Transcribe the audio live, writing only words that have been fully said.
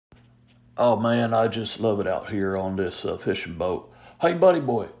Oh man, I just love it out here on this fishing boat. Hey, buddy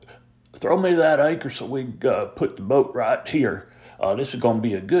boy, throw me that anchor so we can put the boat right here. This is going to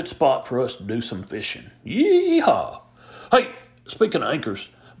be a good spot for us to do some fishing. Yeehaw! Hey, speaking of anchors,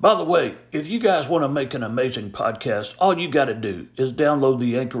 by the way, if you guys want to make an amazing podcast, all you got to do is download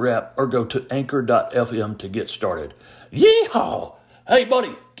the Anchor app or go to anchor.fm to get started. Yeehaw! Hey,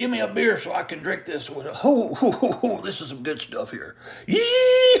 buddy, give me a beer so I can drink this with a. This is some good stuff here.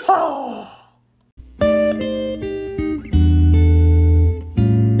 Yeehaw!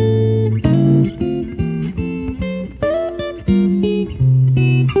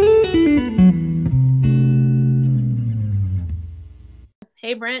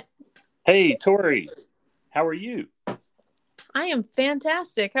 Hey Brent, Hey, Tori, how are you? I am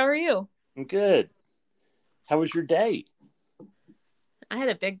fantastic. How are you? I'm good. How was your day? I had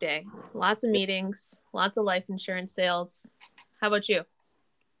a big day. Lots of meetings, lots of life insurance sales. How about you?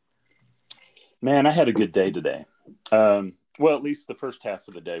 Man, I had a good day today. Well, at least the first half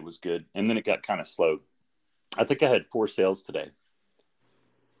of the day was good, and then it got kind of slow. I think I had 4 sales today,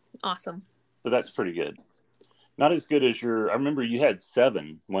 Awesome. so that's pretty good. Not as good as I remember you had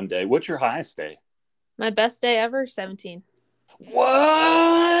 7 one day. What's your highest day? My best day ever, 17. I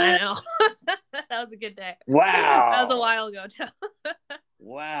What? know. That was a good day. That was a Wow. while ago, too.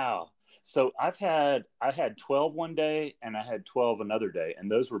 Wow. So I had 12 one day and I had 12 another day,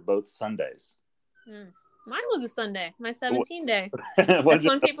 and those were both Sundays. Hmm. Mine was a Sunday, my 17 day. Was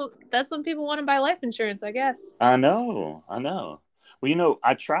it? That's when people want to buy life insurance, I guess. I know, I know. Well,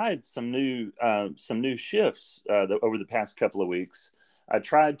 I tried some new shifts over the past couple of weeks. I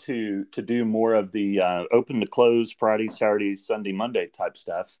tried to do more of the open to close Friday, Saturday, Sunday, Monday type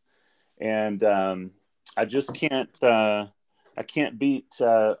stuff, and I just can't. I can't beat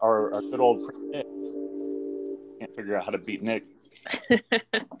our good old friend Nick. Can't figure out how to beat Nick.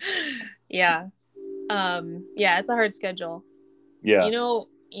 Yeah. Yeah, it's a hard schedule. Yeah,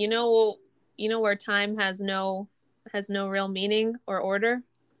 You know, where time has no real meaning or order.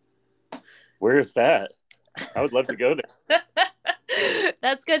 where is that? I would love to go there.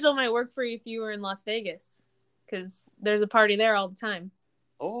 That schedule might work for you if you were in Las Vegas, because there's a party there all the time.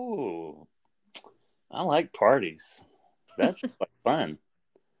 Oh, I like parties. That's like fun.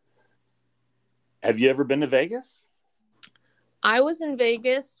 Have you ever been to Vegas? I was in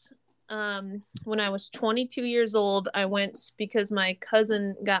Vegas when I was 22 years old. I went because my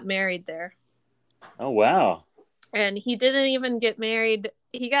cousin got married there. Oh, wow. And he didn't even get married.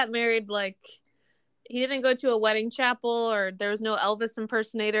 He got married like he didn't go to a wedding chapel, or there was no Elvis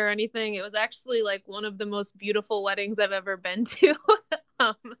impersonator or anything. It was actually like one of the most beautiful weddings I've ever been to.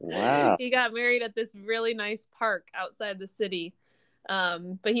 um, Wow. he got married at this really nice park outside the city.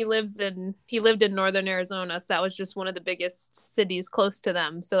 But he lived in northern Arizona, so that was just one of the biggest cities close to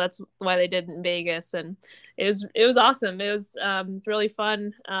them. So that's why they did it in Vegas, and it was awesome. It was really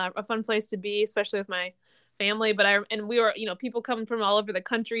fun, a fun place to be, especially with my family. And we were, people coming from all over the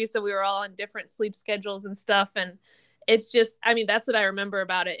country, so we were all on different sleep schedules and stuff. And it's just, I mean, that's what I remember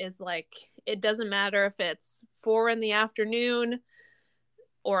about it is like it doesn't matter if it's 4 in the afternoon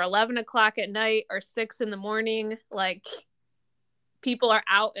or 11 o'clock at night or 6 in the morning, like people are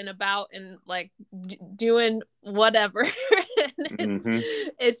out and about and like doing whatever. And Hmm.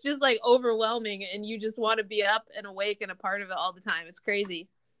 it's just like overwhelming, and you just want to be up and awake and a part of it all the time. It's crazy.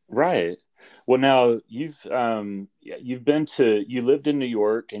 Right. Well, now you lived in New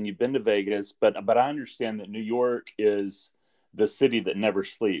York and you've been to Vegas, but I understand that New York is the city that never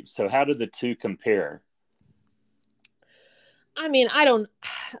sleeps. So how do the two compare? I mean, I don't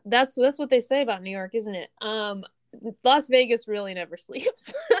that's what they say about New York, isn't it? Las Vegas really never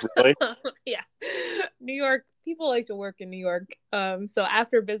sleeps. Really? Yeah. New York, people like to work in New York. So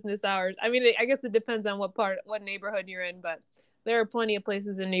after business hours, I mean, I guess it depends on what neighborhood you're in, but there are plenty of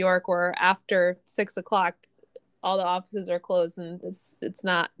places in New York where after 6 o'clock, all the offices are closed, and it's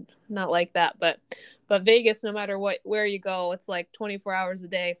not like that. But Vegas, no matter where you go, it's like 24 hours a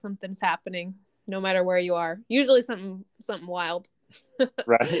day, something's happening, no matter where you are. Usually something wild.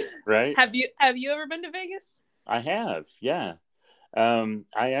 Right, right. Have you ever been to Vegas? I have, yeah.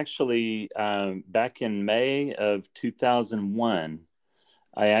 I actually, back in May of 2001,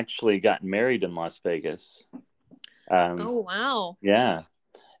 I actually got married in Las Vegas. Um, Oh wow. yeah.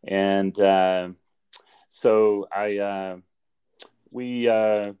 And so we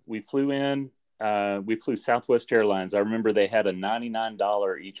flew in. We flew Southwest Airlines. I remember they had a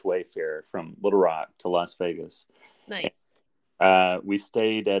 $99 each way fare from Little Rock to Las Vegas. Nice. We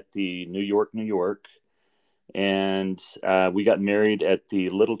stayed at the New York, New York, and we got married at the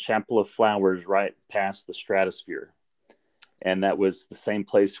Little Chapel of Flowers right past the Stratosphere. and that was the same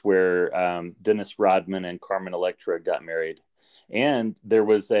place where Dennis Rodman and Carmen Electra got married. And there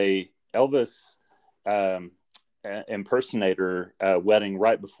was a Elvis um, impersonator wedding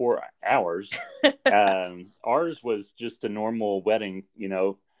right before ours. Ours was just a normal wedding, you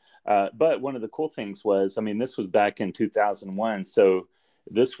know. But one of the cool things was, I mean, this was back in 2001, so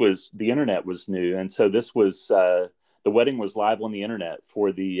the internet was new, and so this was the wedding was live on the internet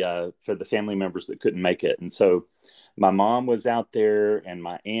for the family members that couldn't make it, and so my mom was out there, and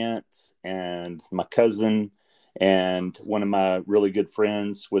my aunt, and my cousin, and one of my really good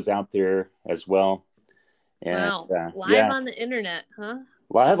friends was out there as well. And Wow. Live yeah, on the internet, huh?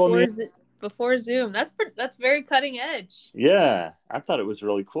 live on the Before Zoom. That's very cutting edge. yeah, I thought it was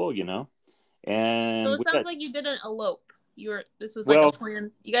really cool, you know. So And it we sounds got, like you didn't elope. This was like a well,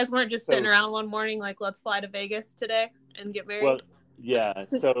 plan. You guys weren't just sitting so around one morning like, let's fly to Vegas today and get well, married. yeah.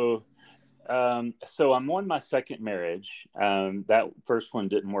 So I'm on my second marriage. That first one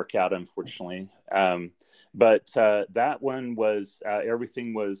didn't work out, unfortunately. But that one was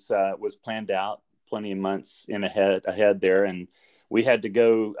everything was planned out plenty of months ahead there, and we had to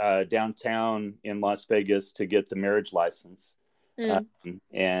go downtown in Las Vegas to get the marriage license, Mm.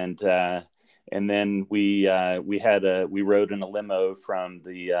 and then we rode in a limo from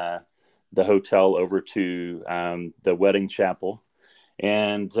the hotel over to the wedding chapel.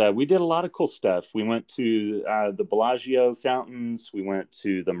 And we did a lot of cool stuff. We went to the Bellagio fountains. We went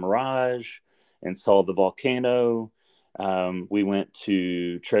to the Mirage and saw the volcano. We went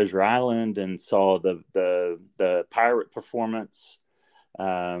to Treasure Island and saw the pirate performance.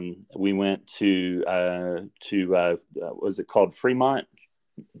 We went to what was it called,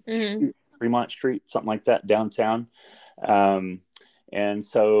 Mm-hmm. Fremont Street, something like that, downtown. And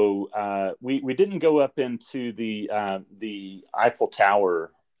so we didn't go up into the Eiffel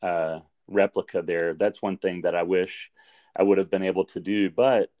Tower replica there. That's one thing that I wish I would have been able to do.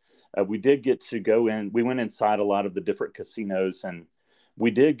 But we did get to go in. We went inside a lot of the different casinos, and we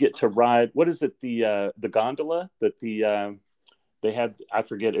did get to ride. What is it? The gondola that they had. I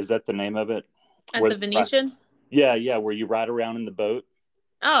forget. Is that the name of it? At the Venetian? Yeah, where you ride around in the boat.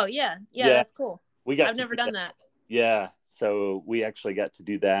 Oh, yeah. Yeah, Yeah, that's cool. we got I've to never do done that. that. Yeah, so we actually got to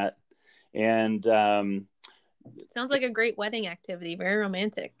do that, and Sounds like a great wedding activity. Very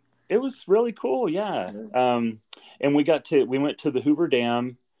romantic. it was really cool. Yeah, and we went to the Hoover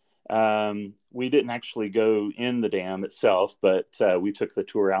Dam. We didn't actually go in the dam itself, but we took the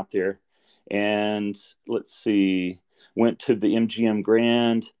tour out there, and let's see, went to the MGM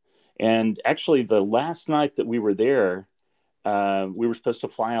Grand, and actually the last night that we were there, we were supposed to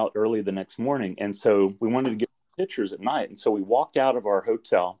fly out early the next morning, and so we wanted to get pictures at night, and so we walked out of our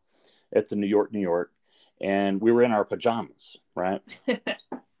hotel at the New York, and we were in our pajamas, right?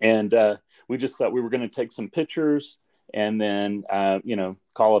 And we just thought we were going to take some pictures and then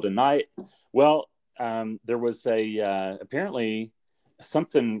call it a night. Well, there was apparently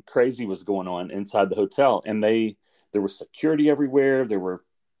something crazy was going on inside the hotel, and there was security everywhere. There were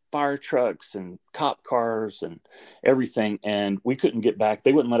fire trucks and cop cars and everything, and we couldn't get back.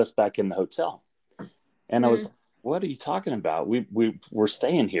 They wouldn't let us back in the hotel. And I was, what are you talking about? We're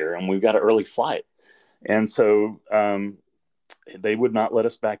staying here, and we've got an early flight. And so they would not let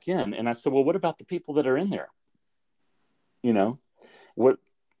us back in. And I said, well, what about the people that are in there? You know, what,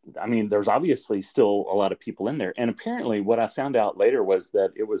 I mean, there's obviously still a lot of people in there. And apparently what I found out later was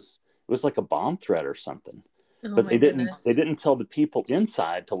that it was like a bomb threat or something. Oh, But my goodness. they didn't tell the people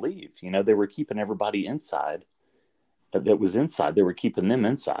inside to leave. You know, they were keeping everybody inside that was inside. They were keeping them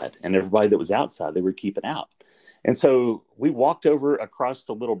inside, and everybody that was outside, they were keeping out. And so we walked over across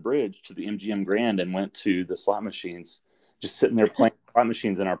the little bridge to the MGM Grand and went to the slot machines, just sitting there playing slot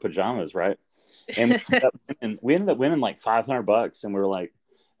machines in our pajamas, right? And we ended up winning like $500, and we were like,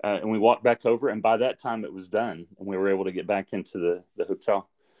 and we walked back over, and by that time it was done, and we were able to get back into the hotel.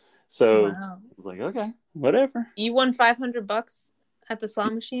 So Wow. I was like, okay, whatever. You won $500 at the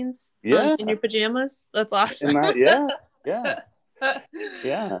slot machines? Yeah. In your pajamas? That's awesome. Yeah.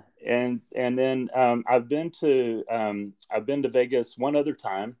 Yeah. And then I've been to Vegas one other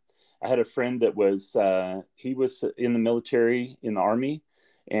time. I had a friend that was he was in the military in the Army,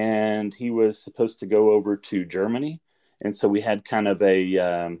 and he was supposed to go over to Germany, and so we had kind of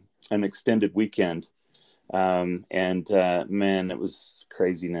an extended weekend. Man, it was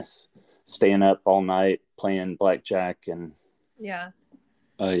craziness. Staying up all night playing blackjack and Yeah.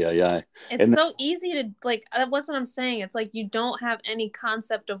 yeah. It's so easy to like. That's what I'm saying. It's like you don't have any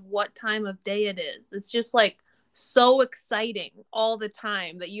concept of what time of day it is. It's just like so exciting all the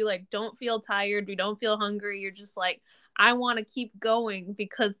time that you like don't feel tired. You don't feel hungry. You're just like, I want to keep going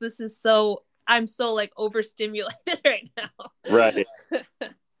because this is so. I'm so like overstimulated right now. Right.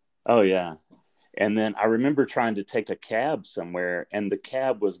 Oh yeah. And then I remember trying to take a cab somewhere, and the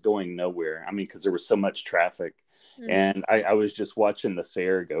cab was going nowhere. I mean, because there was so much traffic. And I was just watching the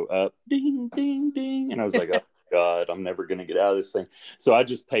fare go up, ding, ding, ding. And I was like, oh, God, I'm never going to get out of this thing. So I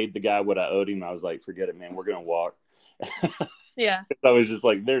just paid the guy what I owed him. I was like, forget it, man. We're going to walk. Yeah. I was just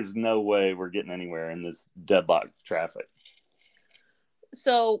like, there's no way we're getting anywhere in this deadlocked traffic.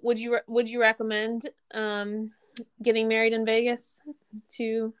 So would you recommend getting married in Vegas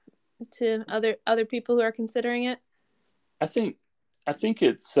to other people who are considering it? I think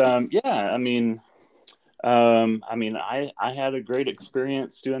it's yeah. I had a great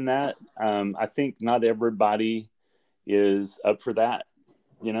experience doing that. I think not everybody is up for that,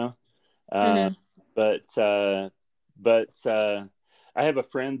 you know. Mm-hmm. But I have a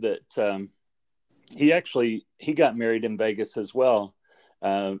friend that he got married in Vegas as well,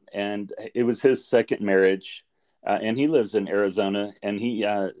 and it was his second marriage. And he lives in Arizona, and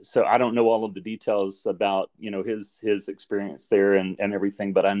so I don't know all of the details about, his experience there and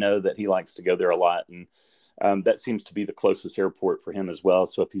everything, but I know that he likes to go there a lot. And that seems to be the closest airport for him as well.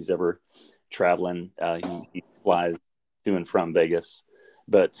 So if he's ever traveling, he flies to and from Vegas.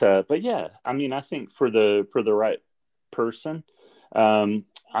 But yeah, I mean, I think for the right person,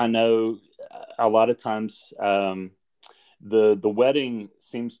 I know a lot of times, the wedding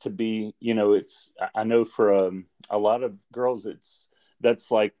seems to be, I know for a lot of girls,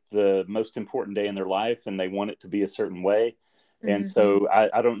 that's like the most important day in their life, and they want it to be a certain way. And so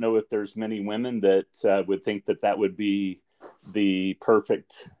I don't know if there's many women that would think that would be the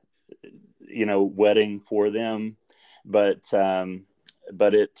perfect, wedding for them. But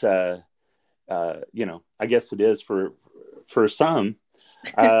it, I guess it is for some.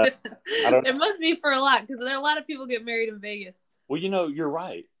 I don't. It must be for a lot, because there are a lot of people get married in Vegas. Well, you're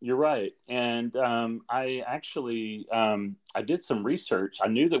right. You're right. And I actually I did some research. I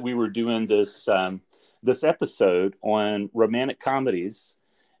knew that we were doing this episode on romantic comedies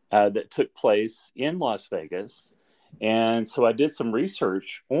that took place in Las Vegas. And so I did some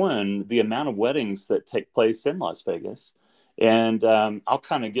research on the amount of weddings that take place in Las Vegas. And I'll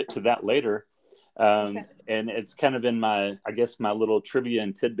kind of get to that later. Okay. And it's kind of in my little trivia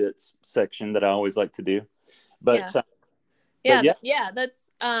and tidbits section that I always like to do. But yeah,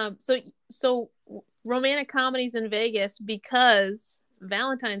 that's so romantic comedies in Vegas because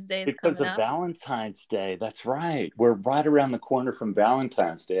Valentine's Day is because coming of up. Valentine's Day. That's right. We're right around the corner from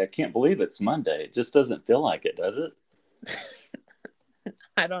Valentine's Day. I can't believe it's Monday. It just doesn't feel like it, does it?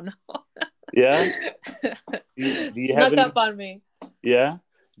 I don't know. Yeah. Do you Snuck have any, up on me. Yeah.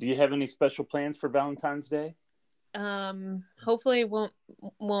 Do you have any special plans for Valentine's Day? Hopefully won't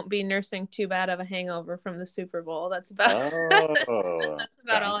be nursing too bad of a hangover from the Super Bowl. That's about that's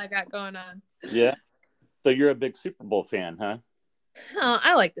about all I got going on. Yeah. So you're a big Super Bowl fan, huh? Oh,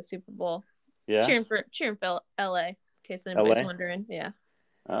 I like the Super Bowl. Yeah. Cheering for LA, in case anybody's LA? wondering. Yeah.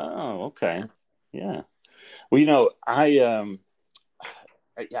 Oh, okay. Yeah. Well, I've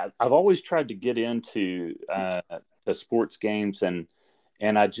always tried to get into the sports games, and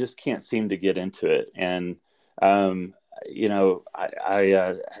I just can't seem to get into it. And I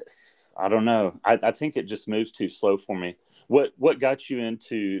don't know. I think it just moves too slow for me. What got you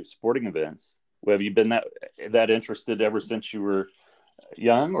into sporting events? Have you been that interested ever since you were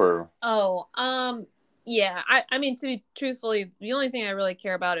young, or? Oh, yeah. I mean, to be truthfully, the only thing I really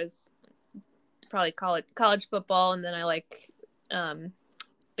care about is probably college football, and then I like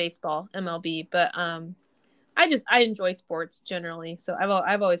baseball, MLB. But I enjoy sports generally, so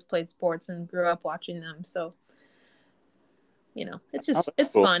I've always played sports and grew up watching them. So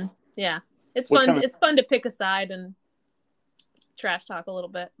it's Cool. fun. Yeah, it's fun. It's fun to pick a side and trash talk a little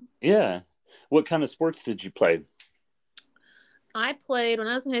bit. Yeah. What kind of sports did you play? When I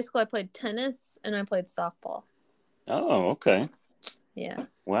was in high school, I played tennis and I played softball. Oh, okay. Yeah.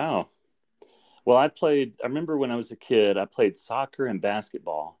 Wow. Well, I remember when I was a kid, I played soccer and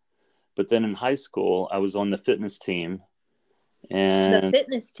basketball. But then in high school, I was on the fitness team. And the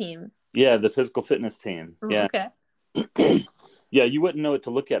fitness team? Yeah, the physical fitness team. Oh, yeah. Okay. Yeah, you wouldn't know it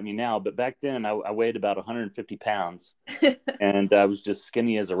to look at me now, but back then I weighed about 150 pounds and I was just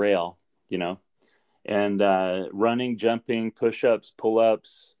skinny as a rail, and running, jumping, push-ups,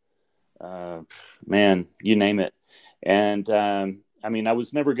 pull-ups, man, you name it. And I mean, I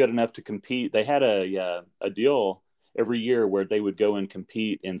was never good enough to compete. They had a deal every year where they would go and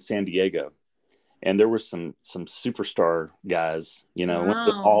compete in San Diego. And there were some superstar guys,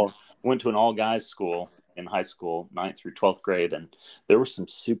 Wow. went to an all guys school in high school, 9th through 12th grade. And there were some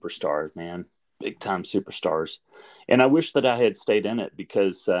superstars, man, big time superstars. And I wish that I had stayed in it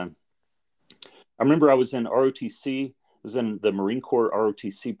because I remember I was in ROTC. I was in the Marine Corps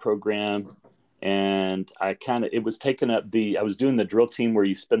ROTC program, and it was taking up I was doing the drill team where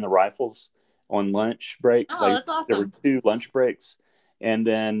you spin the rifles on lunch break. Oh, Like that's there were awesome. 2 lunch breaks, and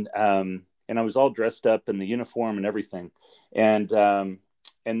then and I was all dressed up in the uniform and everything, and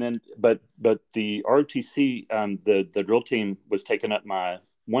then but the ROTC the drill team was taking up my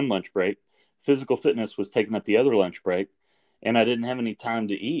one lunch break. Physical fitness was taking up the other lunch break, and I didn't have any time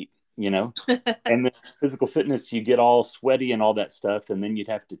to eat. And then physical fitness, you get all sweaty and all that stuff, and then you'd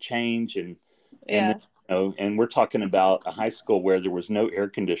have to change, and then Yeah. and we're talking about a high school where there was no air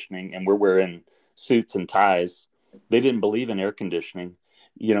conditioning, and we're wearing suits and ties. They didn't believe in air conditioning.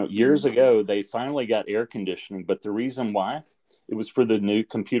 Years ago they finally got air conditioning, but the reason why, it was for the new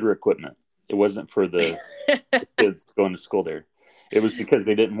computer equipment. It wasn't for the kids going to school there. It was because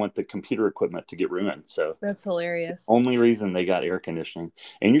they didn't want the computer equipment to get ruined. So That's hilarious. only reason they got air conditioning.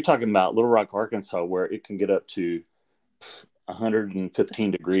 And you're talking about Little Rock, Arkansas, where it can get up to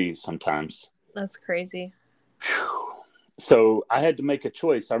 115 degrees sometimes. That's crazy. So I had to make a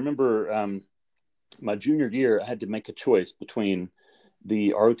choice. I remember my junior year, I had to make a choice between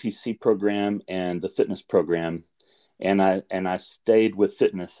the ROTC program and the fitness program. And I stayed with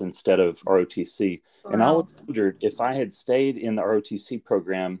fitness instead of ROTC. Wow. And I always wondered if I had stayed in the ROTC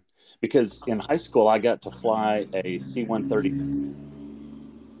program, because in high school I got to fly a C-130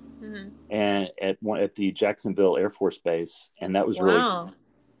 and at the Jacksonville Air Force Base, and that was really.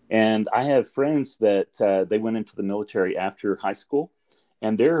 And I have friends that they went into the military after high school,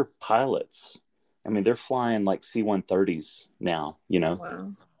 and they're pilots. I mean, they're flying like C-130s now,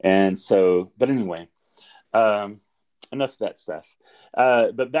 Wow. And so, but anyway, enough of that stuff.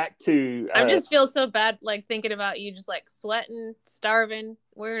 But back to. I just feel so bad, like thinking about you, just like sweating, starving,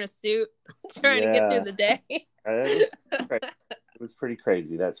 wearing a suit, trying to get through the day. It was pretty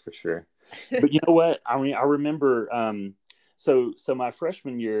crazy, that's for sure. But you know what? I mean, I remember. So my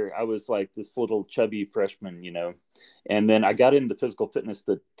freshman year, I was like this little chubby freshman, and then I got into physical fitness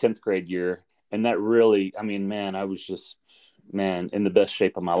the 10th grade year. And that really, I mean, man, I was just, in the best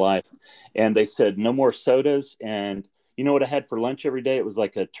shape of my life. And they said, no more sodas. And you know what I had for lunch every day? It was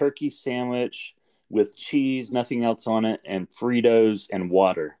like a turkey sandwich with cheese, nothing else on it, and Fritos and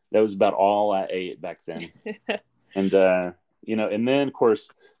water. That was about all I ate back then. And, and then, of course,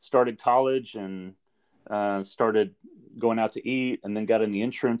 started college and started going out to eat, and then got in the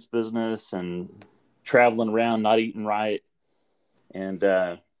insurance business and traveling around, not eating right. And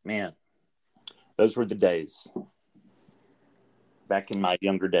man, those were the days back in my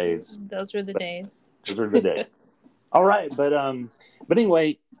younger days. Those were the days. Those were the days. All right. But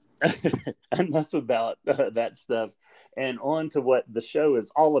anyway, enough about that stuff, and on to what the show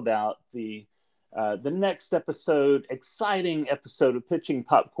is all about. The next episode, exciting episode of Pitching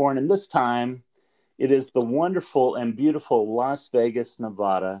Popcorn. And this time, it is the wonderful and beautiful Las Vegas,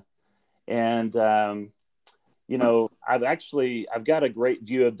 Nevada. And, I've got a great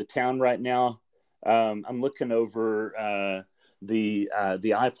view of the town right now. I'm looking over the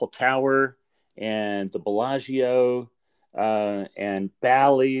Eiffel Tower and the Bellagio and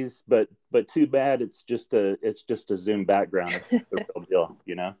Bally's, but too bad it's just a Zoom background. It's the real deal,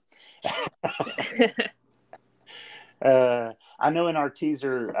 I know in our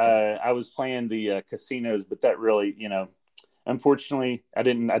teaser, I was playing the casinos, but that really, unfortunately, I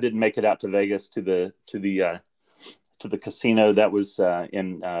didn't make it out to Vegas to the casino that was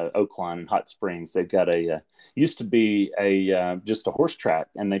in Oakland and Hot Springs. They've got used to be just a horse track,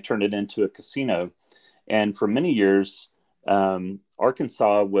 and they turned it into a casino. And for many years,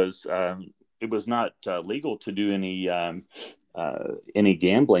 Arkansas was it was not legal to do any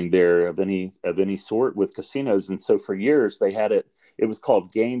gambling there of any sort with casinos. And so for years they had it was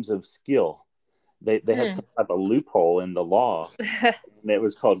called games of skill. They had some type of loophole in the law, and it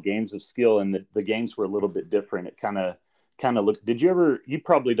was called games of skill. And the games were a little bit different. It kind of looked. You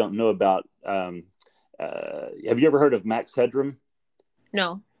probably don't know about, have you ever heard of Max Headroom?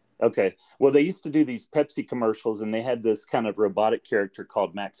 No. Okay. Well, they used to do these Pepsi commercials, and they had this kind of robotic character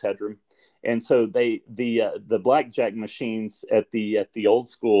called Max Headroom. And so the blackjack machines at the old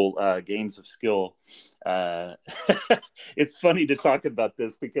school games of skill. It's funny to talk about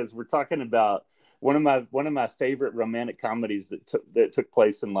this because we're talking about one of my favorite romantic comedies that took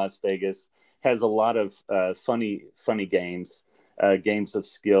place in Las Vegas. Has a lot of funny games, games of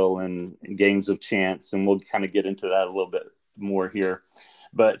skill and games of chance, and we'll kind of get into that a little bit more here.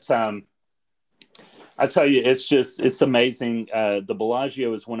 But I tell you, it's amazing. The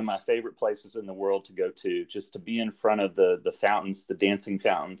Bellagio is one of my favorite places in the world to go to, just to be in front of the fountains, the dancing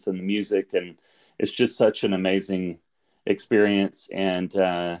fountains, and the music, and it's just such an amazing experience. And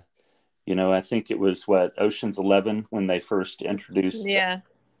I think it was Ocean's 11 when they first introduced Yeah.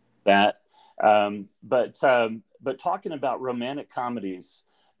 that. But talking about romantic comedies,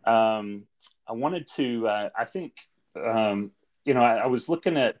 I wanted to. I think I was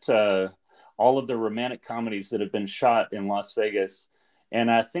looking at all of the romantic comedies that have been shot in Las Vegas, and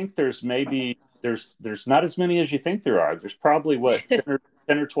I think there's not as many as you think there are. There's probably 10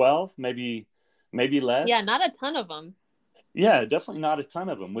 or 12, maybe less. Yeah, not a ton of them. Yeah, definitely not a ton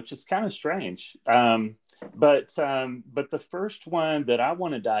of them, which is kind of strange. But the first one that I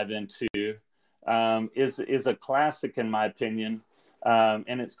want to dive into is a classic in my opinion,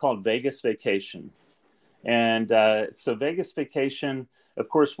 and it's called Vegas Vacation. And so Vegas Vacation, of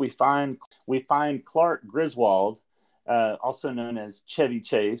course, we find Clark Griswold, also known as Chevy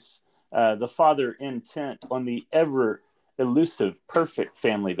Chase, the father intent on the ever elusive perfect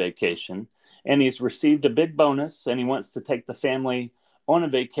family vacation. And he's received a big bonus, and he wants to take the family on a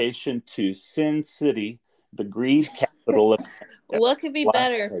vacation to Sin City, the greed capital of What could be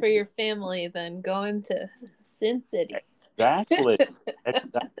better for your family than going to Sin City? Exactly.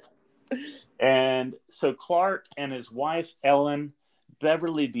 And so Clark and his wife, Ellen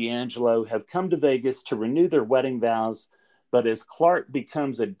Beverly D'Angelo, have come to Vegas to renew their wedding vows. But as Clark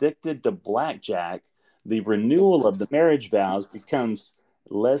becomes addicted to blackjack, the renewal of the marriage vows becomes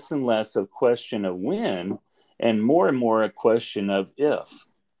less and less a question of when and more a question of if.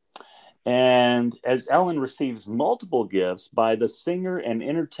 And as Ellen receives multiple gifts by the singer and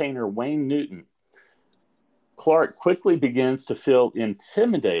entertainer Wayne Newton, Clark quickly begins to feel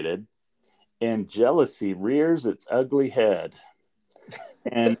intimidated, and jealousy rears its ugly head.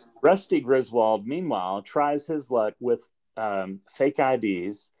 And Rusty Griswold, meanwhile, tries his luck with fake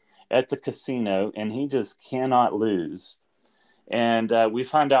IDs at the casino, and he just cannot lose. And we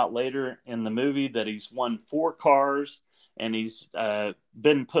find out later in the movie that he's won 4 cars, and he's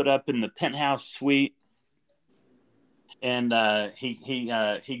been put up in the penthouse suite. And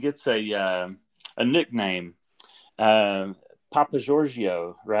he gets a nickname, Papa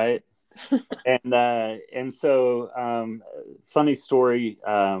Giorgio, right? And so funny story.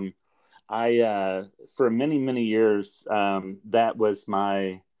 I for many years that was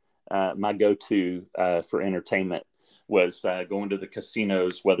my go-to for entertainment was going to the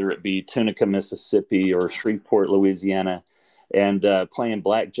casinos, whether it be Tunica, Mississippi, or Shreveport, Louisiana, and playing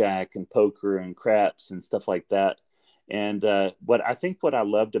blackjack and poker and craps and stuff like that. And what I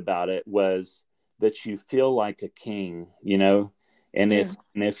loved about it was that you feel like a king, and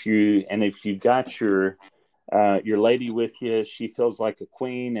if you got your lady with you, she feels like a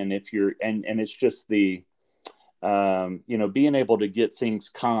queen. And if you're and it's just the being able to get things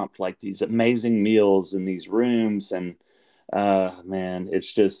comped, like these amazing meals in these rooms, and man,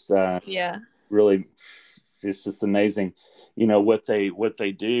 it's just really, it's just amazing, what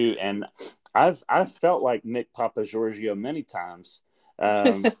they do. And I've felt like Nick Papa Giorgio many times.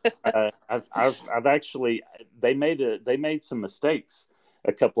 I've actually, they made some mistakes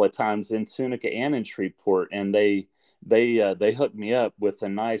a couple of times in Tunica and in Shreveport, and they hooked me up with a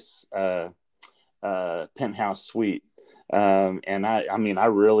nice penthouse suite. And I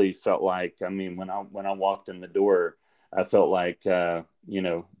really felt like, when I walked in the door, I felt like, the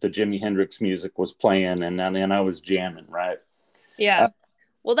Jimi Hendrix music was playing, and I was jamming, right? Yeah.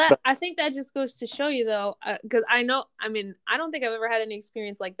 Well, I think that just goes to show you, though, because I don't think I've ever had any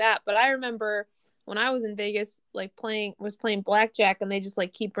experience like that, but I remember when I was in Vegas, like playing blackjack, and they just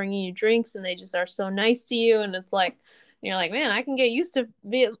like keep bringing you drinks, and they just are so nice to you, and it's like, you're like, man, I can get used to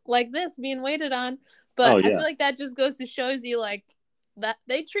being like this, being waited on. But I feel like that just goes to shows you, like, that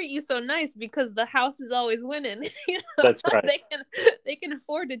they treat you so nice because the house is always winning. That's right. They can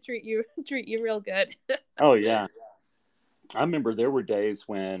afford to treat you real good. Oh yeah. I remember there were days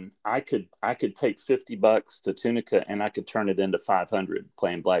when I could take $50 to Tunica and I could turn it into 500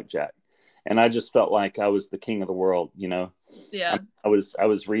 playing blackjack. And I just felt like I was the king of the world, Yeah. I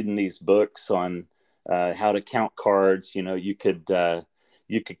was reading these books on how to count cards. You could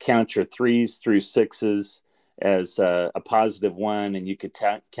count your 3s through 6s as a positive 1, and you could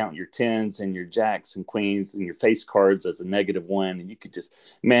count your 10s and your jacks and queens and your face cards as a -1, and you could just,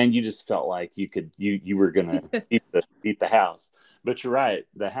 man, you just felt like you were gonna beat the house. But you're right,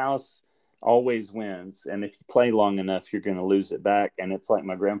 the house always wins, and if you play long enough, you're gonna lose it back. And it's like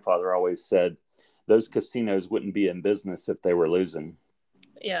my grandfather always said, those casinos wouldn't be in business if they were losing.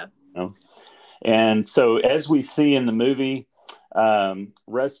 Yeah. And so, as we see in the movie,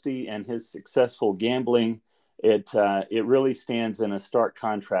 Rusty and his successful gambling, it really stands in a stark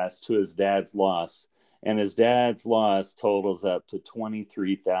contrast to his dad's loss. And his dad's loss totals up to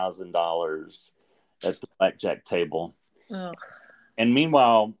 $23,000 at the blackjack table. Oh. And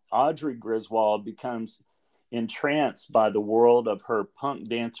meanwhile, Audrey Griswold becomes entranced by the world of her punk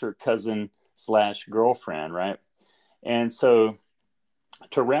dancer cousin slash girlfriend, right? And so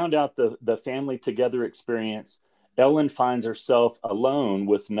to round out the family together experience, Ellen finds herself alone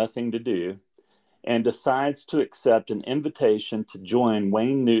with nothing to do and decides to accept an invitation to join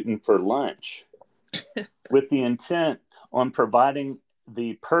Wayne Newton for lunch with the intent on providing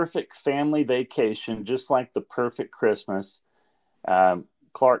the perfect family vacation, just like the perfect Christmas.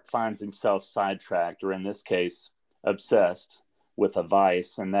 Clark finds himself sidetracked, or in this case, obsessed with a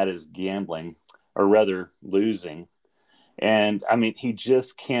vice, and that is gambling, or rather losing. And I mean, he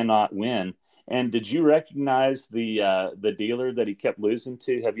just cannot win. And did you recognize the dealer that he kept losing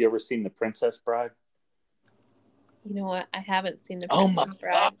to? Have you ever seen The Princess Bride? You know what? I haven't seen The Oh my Princess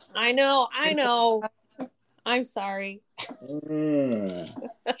Bride. God. I know. I'm sorry.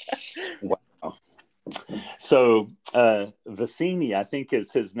 Wow. So Vicini, I think,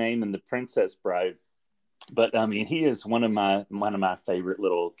 is his name in The Princess Bride. But I mean, he is one of my favorite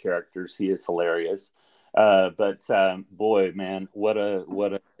little characters. He is hilarious. But boy, man, what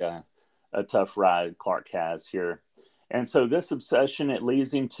a tough ride Clark has here. And so this obsession, it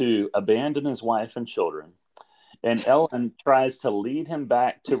leads him to abandon his wife and children. And Ellen tries to lead him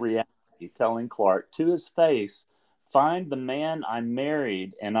back to reality, telling Clark to his face, "Find the man I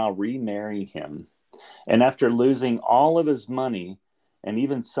married and I'll remarry him." And after losing all of his money and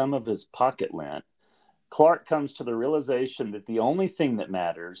even some of his pocket lint, Clark comes to the realization that the only thing that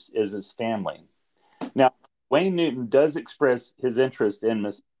matters is his family. Now, Wayne Newton does express his interest in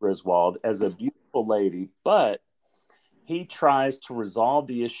Miss Griswold as a beautiful lady, but he tries to resolve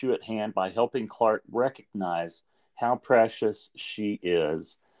the issue at hand by helping Clark recognize how precious she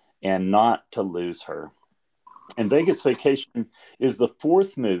is and not to lose her. And Vegas Vacation is the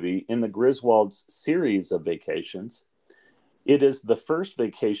fourth movie in the Griswold's series of vacations. It is the first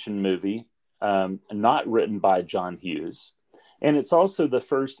vacation movie not written by John Hughes. And it's also the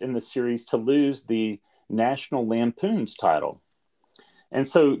first in the series to lose the National Lampoon's title. And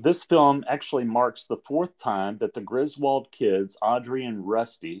so this film actually marks the fourth time that the Griswold kids, Audrey and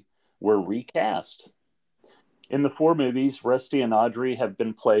Rusty, were recast. In the four movies, Rusty and Audrey have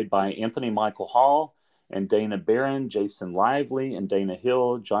been played by Anthony Michael Hall and Dana Barron, Jason Lively and Dana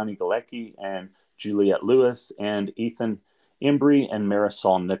Hill, Johnny Galecki and Juliette Lewis, and Ethan Embry and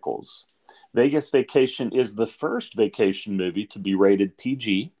Marisol Nichols. Vegas Vacation is the first vacation movie to be rated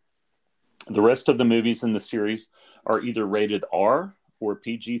PG. The rest of the movies in the series are either rated R or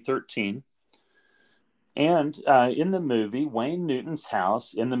PG-13. And in the movie, Wayne Newton's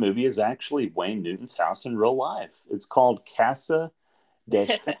house in the movie is actually Wayne Newton's house in real life. It's called Casa de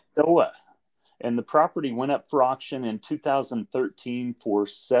Chastoa. And the property went up for auction in 2013 for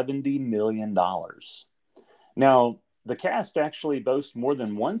 $70 million. Now, the cast actually boasts more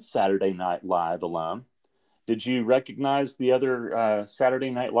than one Saturday Night Live alum. Did you recognize the other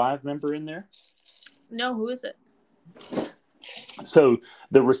Saturday Night Live member in there? No, who is it? So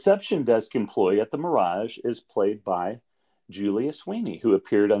the reception desk employee at the Mirage is played by Julia Sweeney, who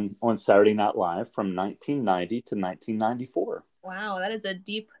appeared on Saturday Night Live from 1990 to 1994. Wow, that is a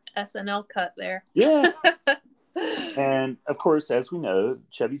deep SNL cut there. Yeah. And of course, as we know,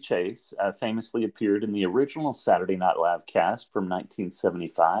 Chevy Chase famously appeared in the original Saturday Night Live cast from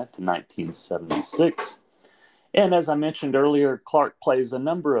 1975 to 1976. And as I mentioned earlier, Clark plays a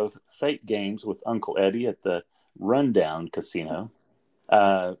number of fake games with Uncle Eddie at the Rundown Casino.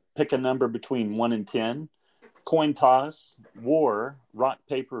 Pick a number between 1 and 10, coin toss, war, rock,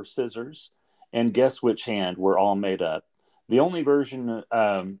 paper, scissors, and guess which hand were all made up. The only version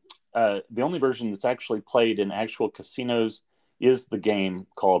that's actually played in actual casinos is the game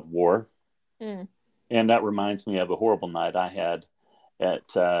called War. Mm. And that reminds me of a horrible night I had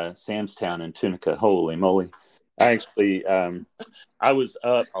at Sam's Town in Tunica. Holy moly. I actually, I was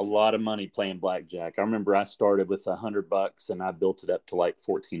up a lot of money playing blackjack. I remember I started with $100 and I built it up to like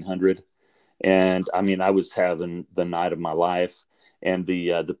 1,400. And I mean, I was having the night of my life. And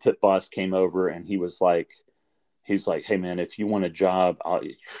the pit boss came over and he's like, "Hey man, if you want a job, I'll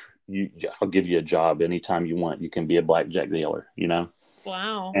give you a job anytime you want. You can be a blackjack dealer, you know."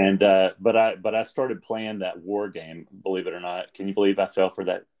 Wow. And but I started playing that war game. Believe it or not, can you believe I fell for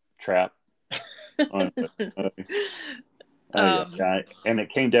that trap? Yeah. And it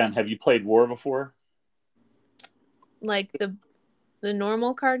came down. Have you played War before? Like the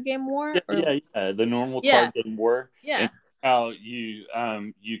normal card game War? Yeah. The normal card game War. Yeah. And how you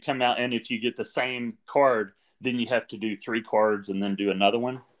come out, and if you get the same card, then you have to do 3 cards and then do another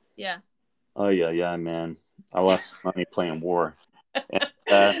one. Yeah. Oh yeah, man. I lost money playing War.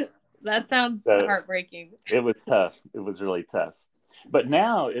 And, that sounds heartbreaking. It was tough. It was really tough. But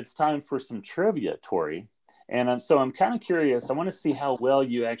now it's time for some trivia, Tori. And so I'm kind of curious. I want to see how well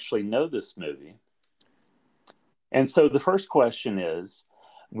you actually know this movie. And so the first question is,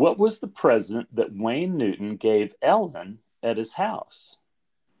 what was the present that Wayne Newton gave Ellen at his house?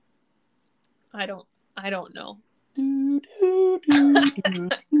 I don't know.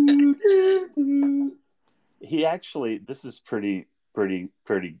 He actually, this is pretty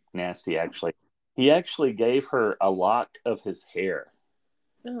nasty, actually. He actually gave her a lock of his hair.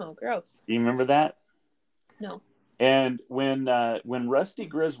 Oh, gross. Do you remember that? No. And when Rusty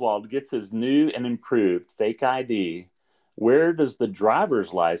Griswold gets his new and improved fake ID, where does the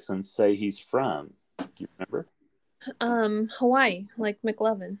driver's license say he's from? Do you remember? Hawaii, like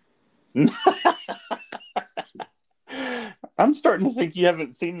McLovin. I'm starting to think you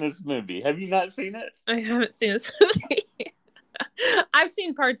haven't seen this movie. Have you not seen it? I haven't seen this movie. I've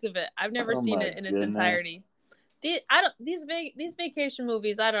seen parts of it. I've never seen it in its entirety. These vacation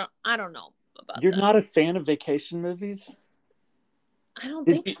movies. I don't know about. You're not a fan of vacation movies? I don't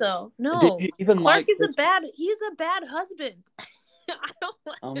think so. No. Did you even Clark is a bad. He's a bad husband. I don't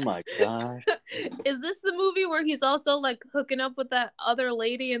like. Oh my gosh. Is this the movie where he's also like hooking up with that other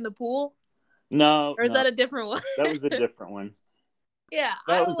lady in the pool? No. Or is that a different one? That was a different one. Yeah,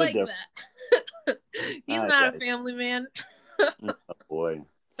 I don't like that. He's not a family man. Oh boy.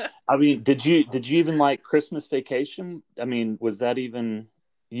 I mean, did you even like Christmas Vacation? I mean, was that even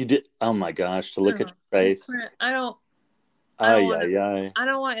you did? Oh my gosh, to look at your face. I don't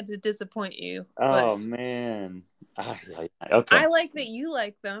want it to disappoint you. Oh man. Okay. I like that you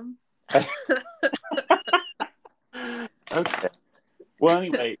like them. Okay. Well,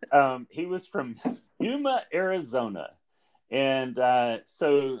 anyway, he was from Yuma, Arizona. And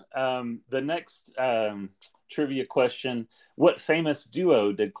so the next trivia question, what famous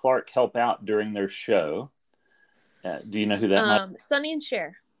duo did Clark help out during their show? Do you know who that might be? Sonny and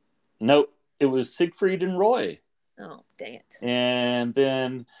Cher. Nope. It was Siegfried and Roy. Oh, dang it. And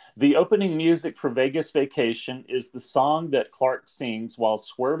then the opening music for Vegas Vacation is the song that Clark sings while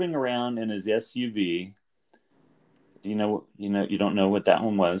swerving around in his SUV. You don't know what that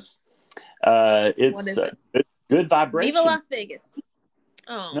one was. It's what is it? Good Vibrations. Viva Las Vegas.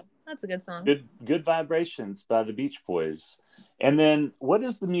 Oh, no, that's a good song. Good Vibrations by the Beach Boys. And then what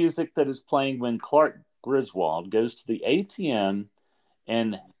is the music that is playing when Clark Griswold goes to the ATM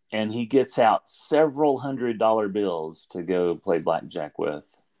and he gets out several $100 bills to go play blackjack with?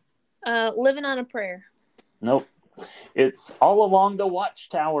 Living on a Prayer. Nope. It's All Along the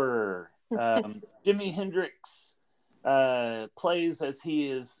Watchtower. Jimi Hendrix plays as he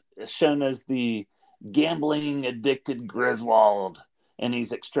is shown as the gambling addicted Griswold, and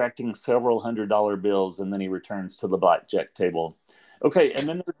he's extracting several $100 bills, and then he returns to the blackjack table. Okay, and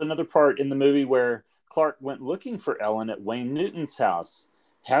then there's another part in the movie where Clark went looking for Ellen at Wayne Newton's house.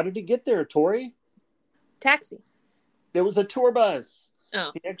 How did he get there, Tori? Taxi. There was a tour bus.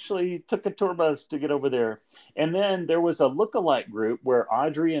 Oh. He actually took a tour bus to get over there. And then there was a lookalike group where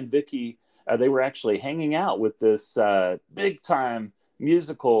Audrey and Vicky, they were actually hanging out with this big-time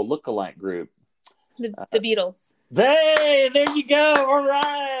musical lookalike group. The Beatles. There you go. All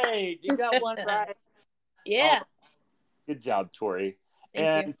right. You got one right. Yeah. Good job, Tori.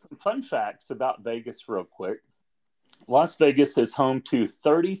 Thank you. Some fun facts about Vegas real quick. Las Vegas is home to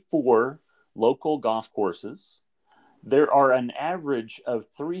 34 local golf courses. There are an average of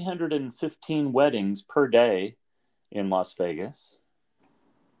 315 weddings per day in Las Vegas.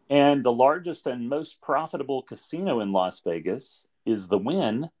 And the largest and most profitable casino in Las Vegas is the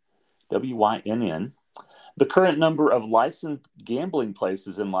Wynn, W-Y-N-N. The current number of licensed gambling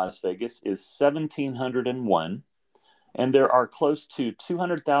places in Las Vegas is 1,701. And there are close to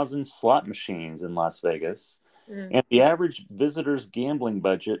 200,000 slot machines in Las Vegas. And the average visitor's gambling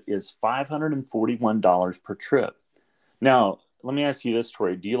budget is $541 per trip. Now, let me ask you this,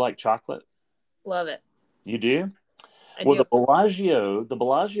 Tori. Do you like chocolate? Love it. You do? I do. The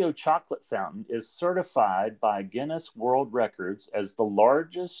Bellagio chocolate fountain is certified by Guinness World Records as the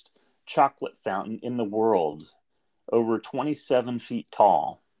largest chocolate fountain in the world, over 27 feet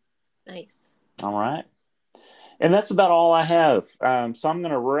tall. Nice. All right. And that's about all I have. So I'm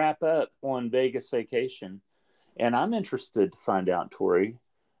going to wrap up on Vegas Vacation. And I'm interested to find out, Tori,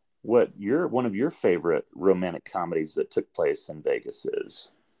 what one of your favorite romantic comedies that took place in Vegas is.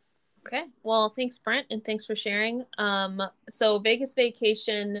 Okay. Well, thanks, Brent, and thanks for sharing. So Vegas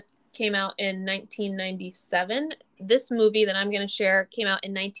Vacation came out in 1997. This movie that I'm going to share came out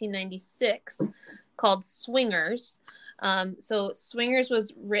in 1996, called Swingers. So Swingers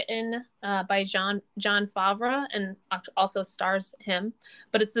was written by John Favreau and also stars him.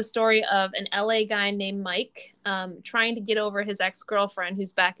 But it's the story of an LA guy named Mike trying to get over his ex-girlfriend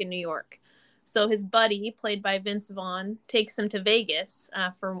who's back in New York. So his buddy, played by Vince Vaughn, takes him to Vegas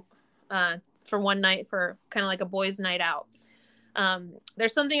for one night, for kind of like a boys' night out.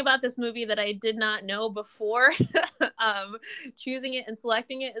 There's something about this movie that I did not know before choosing it and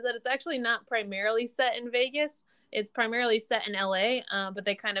selecting it, is that it's actually not primarily set in Vegas. It's primarily set in LA, but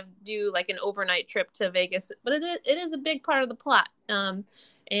they kind of do like an overnight trip to Vegas. But it is a big part of the plot. And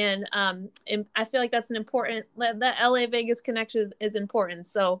I feel like that's an important, that LA Vegas connection is important.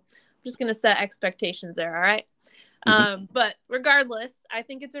 So I'm just going to set expectations there. All right. But regardless, I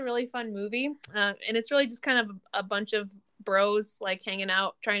think it's a really fun movie. And it's really just kind of a bunch of bros like hanging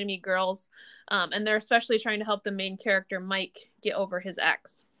out, trying to meet girls. And they're especially trying to help the main character, Mike, get over his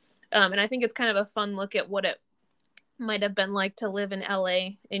ex. And I think it's kind of a fun look at what it might have been like to live in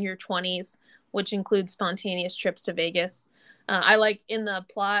LA in your 20s, which includes spontaneous trips to Vegas. I like in the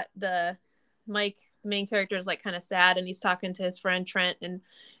plot, the Mike, main character, is like kind of sad, and he's talking to his friend Trent, and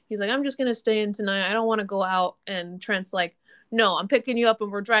he's like, I'm just going to stay in tonight. I don't want to go out. And Trent's like, no, I'm picking you up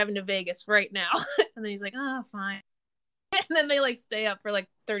and we're driving to Vegas right now. And then he's like, oh, fine. And then they like stay up for like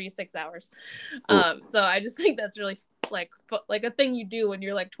 36 hours. So I just think that's really like a thing you do when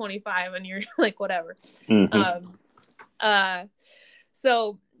you're like 25 and you're like, whatever. I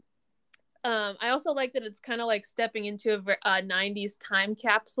also like that it's kind of like stepping into a 90s time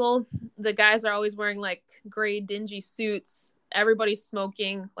capsule. The guys are always wearing like gray dingy suits. Everybody's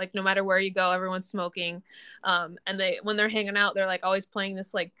smoking, like no matter where you go, everyone's smoking. And when they're hanging out, they're like always playing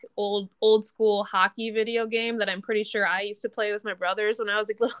this like old school hockey video game that I'm pretty sure I used to play with my brothers when I was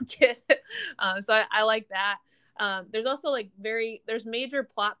a little kid. So I like that. There's also like there's major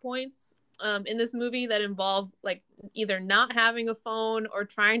plot points in this movie that involve like either not having a phone or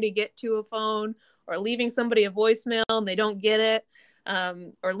trying to get to a phone, or leaving somebody a voicemail and they don't get it,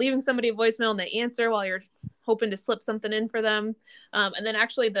 or leaving somebody a voicemail and they answer while you're hoping to slip something in for them. And then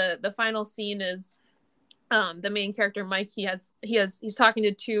actually the final scene is the main character, Mike, he's talking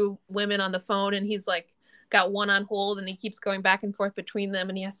to two women on the phone, and he's like got one on hold, and he keeps going back and forth between them,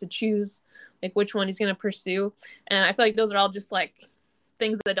 and he has to choose like which one he's going to pursue. And I feel like those are all just like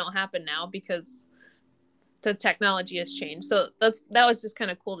things that don't happen now because the technology has changed. So that was just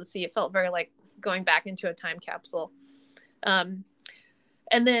kind of cool to see. It felt very like going back into a time capsule.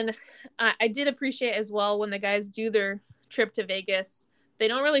 And then I did appreciate as well when the guys do their trip to Vegas, they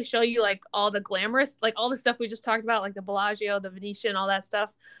don't really show you like all the glamorous, like all the stuff we just talked about, like the Bellagio, the Venetian, all that stuff.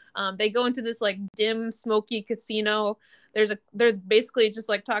 They go into this like dim, smoky casino. They're basically just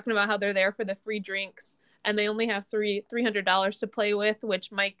like talking about how they're there for the free drinks, and they only have $300 to play with,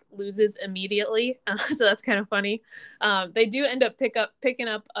 which Mike loses immediately. So that's kind of funny. They do end up picking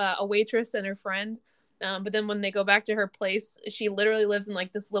up a waitress and her friend. But then when they go back to her place, she literally lives in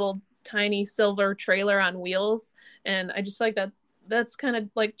like this little tiny silver trailer on wheels. And I just feel like that's kind of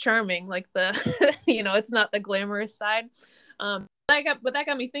like charming, like the, it's not the glamorous side. But that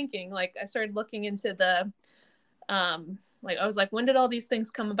got me thinking, like I started looking into the, like, I was like, when did all these things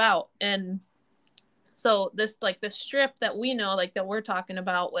come about? And so this, like the strip that we know, like that we're talking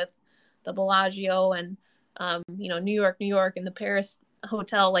about with the Bellagio and, New York and the Paris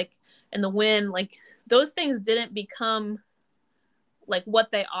Hotel, like, and the Wynn, like, those things didn't become like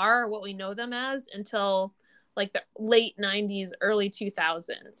what they are, what we know them as, until like the late 90s, early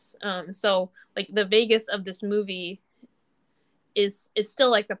 2000s. So like the Vegas of this movie it's still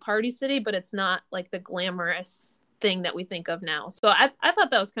like the party city, but it's not like the glamorous thing that we think of now. So I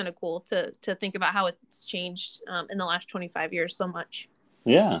thought that was kind of cool to think about how it's changed in the last 25 years so much.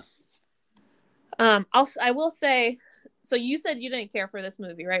 Yeah. I will say, so you said you didn't care for this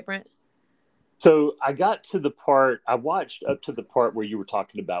movie, right, Brent? So I watched up to the part where you were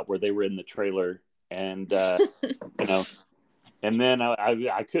talking about where they were in the trailer, and and then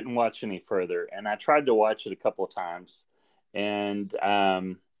I couldn't watch any further, and I tried to watch it a couple of times, and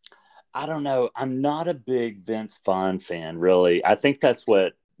I don't know, I'm not a big Vince Vaughn fan, really. I think that's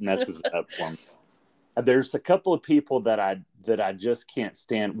what messes it up for me. There's a couple of people that I just can't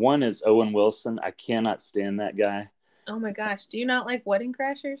stand. One is Owen Wilson. I cannot stand that guy. Oh my gosh, do you not like Wedding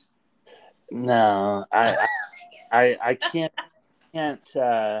Crashers? No, I can't, I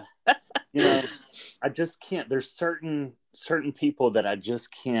just can't. There's certain people that I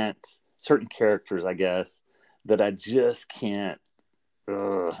just can't, certain characters, I guess, that I just can't.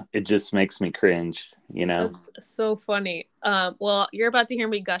 It just makes me cringe, That's so funny. Well, you're about to hear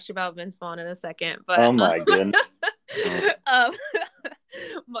me gush about Vince Vaughn in a second, but oh my goodness.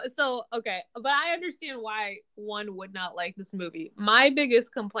 So, okay, but I understand why one would not like this movie. My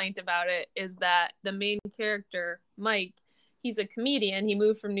biggest complaint about it is that the main character, Mike, he's a comedian. He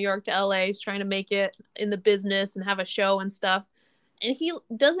moved from New York to LA. He's trying to make it in the business and have a show and stuff. And he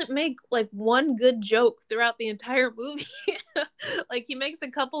doesn't make like one good joke throughout the entire movie. Like he makes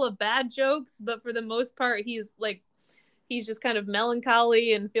a couple of bad jokes, but for the most part, he's just kind of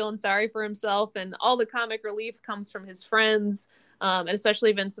melancholy and feeling sorry for himself. And all the comic relief comes from his friends, and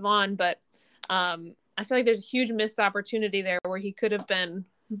especially Vince Vaughn. But I feel like there's a huge missed opportunity there where he could have been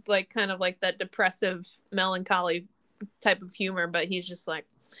like kind of like that depressive, melancholy type of humor, but he's just like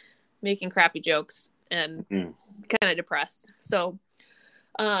making crappy jokes and kind of depressed. So,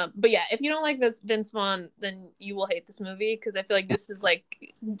 but yeah, if you don't like this Vince Vaughn, then you will hate this movie because I feel like this is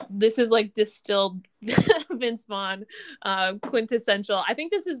like distilled Vince Vaughn, quintessential. I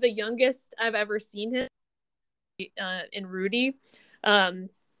think this is the youngest I've ever seen him in Rudy, but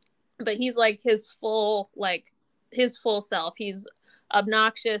he's like his full self. He's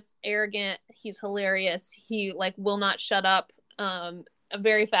obnoxious, arrogant. He's hilarious. He like will not shut up. A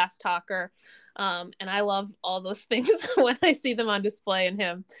very fast talker. And I love all those things when I see them on display in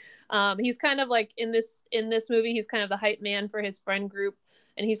him. He's kind of like in this movie, he's kind of the hype man for his friend group,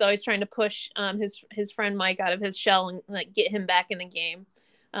 and he's always trying to push his friend Mike out of his shell and like get him back in the game.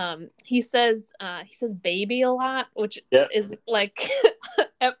 He says baby a lot, which is like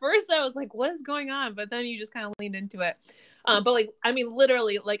at first I was like, what is going on? But then you just kind of lean into it. But like, I mean,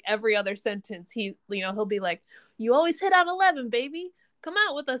 literally like every other sentence, he'll be like, you always hit on 11, baby. Come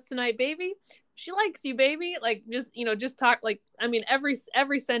out with us tonight, baby. She likes you, baby. Like just talk. Like, I mean, every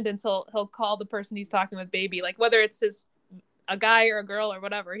sentence he'll call the person he's talking with baby, like whether it's a guy or a girl or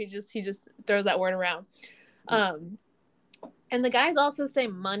whatever. He just throws that word around. And the guys also say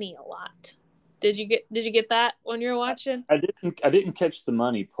money a lot. Did you get that when you were watching? I didn't catch the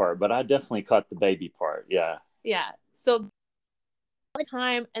money part, but I definitely caught the baby part. Yeah. Yeah. So all the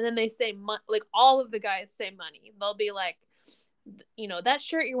time, and then they say like all of the guys say money. They'll be like, that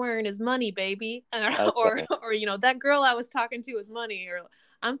shirt you're wearing is money, baby. Or that girl I was talking to is money, or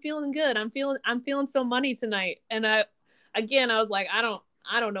I'm feeling good. I'm feeling so money tonight. And I was like, I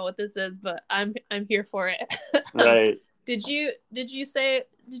don't know what this is, but I'm here for it. Right. Did you use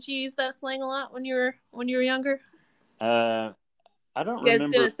that slang a lot when you were younger? I don't remember. You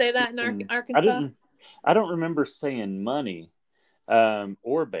guys didn't say that in Arkansas? I don't remember saying money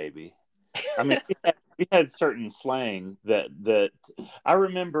or baby. I mean, we had certain slang that I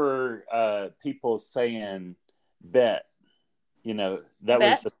remember people saying bet. That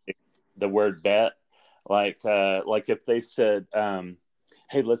bet? Was the word bet. Like if they said,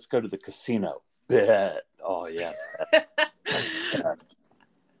 hey, let's go to the casino. Bet. Oh yeah.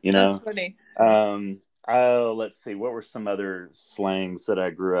 That's funny. Oh, let's see. What were some other slangs that I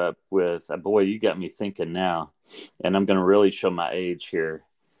grew up with? Boy, you got me thinking now, and I'm going to really show my age here.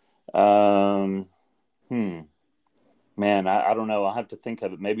 Man, I don't know. I'll have to think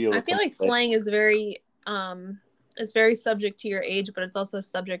of it. Maybe I feel like slang is very it's very subject to your age, but it's also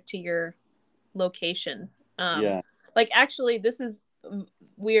subject to your location. Yeah. Like actually, this is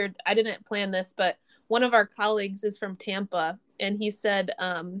weird. I didn't plan this, but one of our colleagues is from Tampa, and he said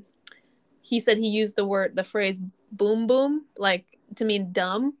he used the phrase boom boom like to mean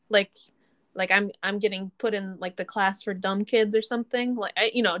dumb, like I'm getting put in like the class for dumb kids or something, like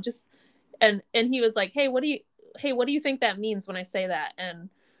just and he was like, hey, what do you think that means when I say that? And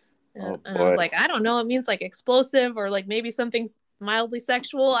I was like, I don't know, it means like explosive or like maybe something's mildly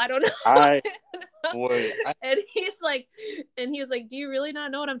sexual, I don't know. And he was like, do you really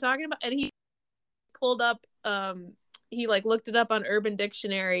not know what I'm talking about? And he pulled up he like looked it up on Urban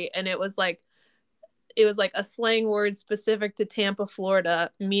Dictionary, and it was like a slang word specific to Tampa, Florida,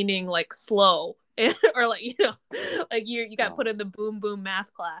 meaning like slow, or like like you got put in the boom boom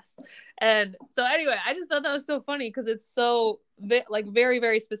math class. And so anyway, I just thought that was so funny because it's so like very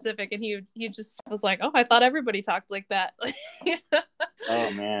very specific, and he just was like, oh, I thought everybody talked like that.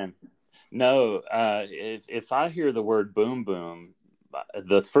 Oh man, no. If I hear the word boom boom,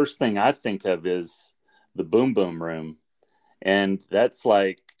 the first thing I think of is the boom boom room, and that's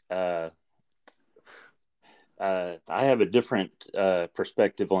like I have a different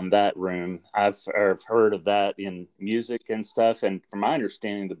perspective on that room. I've heard of that in music and stuff, and from my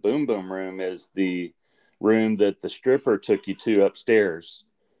understanding, the boom boom room is the room that the stripper took you to upstairs.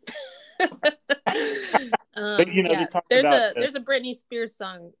 But yeah. There's a Britney Spears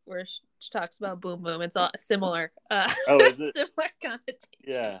song where she talks about boom boom. It's all similar. Oh, is it? Similar connotation.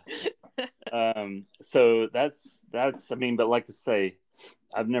 Yeah. so that's I mean, but like I say,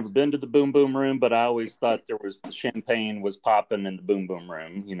 I've never been to the Boom Boom Room, but I always thought there was the champagne was popping in the Boom Boom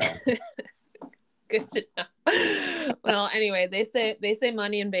Room, you know. Good to know. Well, anyway, they say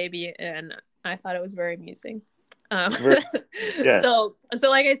money and baby, and I thought it was very amusing. Yeah. So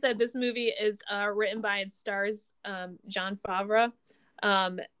like I said, this movie is written by and stars Jon Favreau.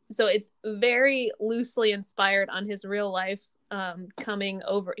 So it's very loosely inspired on his real life. Coming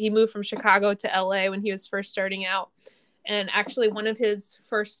over, he moved from Chicago to LA when he was first starting out, and actually one of his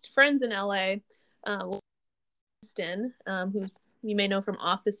first friends in LA, Winston, who you may know from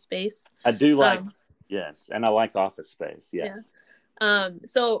Office Space. I do like, yes, and I like Office Space, yes. Yeah.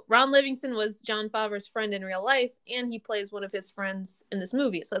 So Ron Livingston was Jon Favreau's friend in real life, and he plays one of his friends in this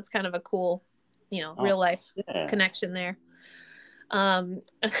movie. So that's kind of a cool, real life connection there. And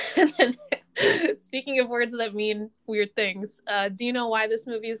then, speaking of words that mean weird things, do you know why this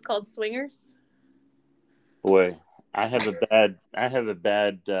movie is called Swingers? Boy, I have a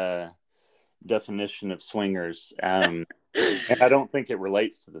bad definition of swingers, and I don't think it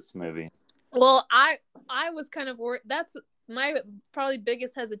relates to this movie. Well, I was kind of worried. That's my probably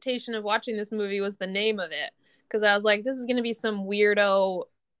biggest hesitation of watching this movie was the name of it, because I was like, this is going to be some weirdo.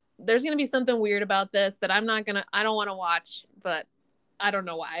 There's going to be something weird about this that I don't want to watch, but I don't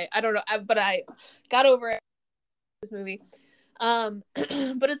know why. I don't know, but I got over it. This movie, but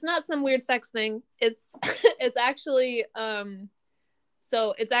it's not some weird sex thing. It's actually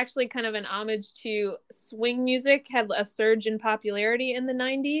so it's actually kind of an homage to swing music had a surge in popularity in the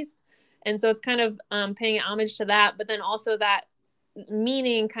 90s. And so it's kind of paying homage to that, but then also that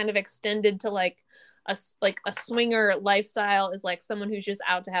meaning kind of extended to like a swinger lifestyle is like someone who's just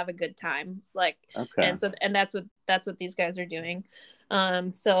out to have a good time. Like, okay. And that's what these guys are doing.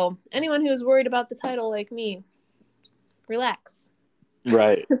 So anyone who's worried about the title like me, relax.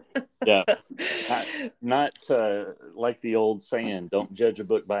 Right. Yeah. Not like the old saying, don't judge a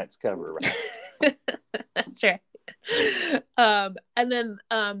book by its cover. Right? That's right. And then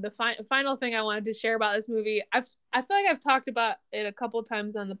the final thing I wanted to share about this movie, I feel like I've talked about it a couple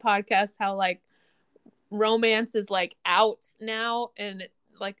times on the podcast, how like romance is like out now, and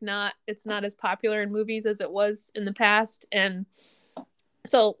it's not as popular in movies as it was in the past. And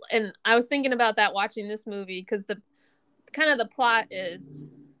so, and I was thinking about that watching this movie, because the kind of the plot is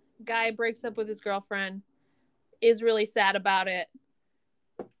guy breaks up with his girlfriend, is really sad about it,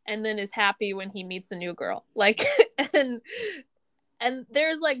 and then is happy when he meets a new girl. Like, and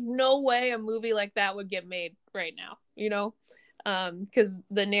there's like no way a movie like that would get made right now, because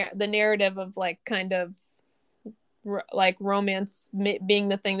the narrative of like kind of like romance being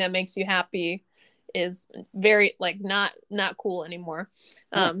the thing that makes you happy is very like not cool anymore.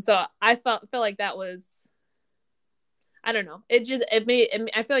 So I felt like that was, I don't know, I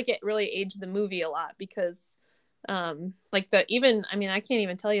feel like it really aged the movie a lot, because like I can't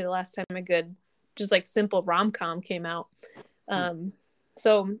even tell you the last time a good just like simple rom-com came out.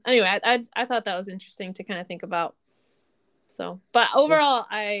 So anyway, I thought that was interesting to kind of think about. So, but overall,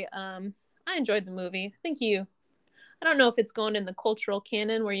 I enjoyed the movie. I don't know if it's going in the cultural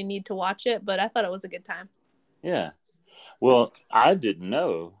canon where you need to watch it, but I thought it was a good time. Yeah. Well, I didn't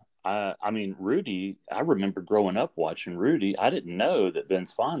know. I mean, Rudy, I remember growing up watching Rudy. I didn't know that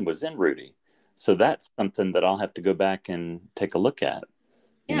Vince Vaughn was in Rudy. So that's something that I'll have to go back and take a look at.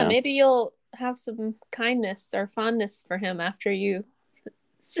 Yeah, maybe you'll have some kindness or fondness for him after you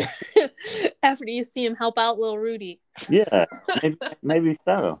see him help out little Rudy. Yeah, maybe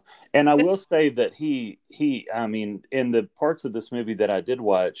so. And I will say that he I mean, in the parts of this movie that I did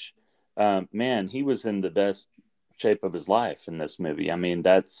watch, man, he was in the best shape of his life in this movie. I mean,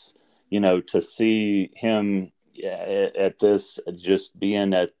 that's, to see him at this, just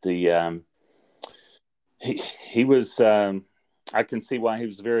being at the, he was, I can see why he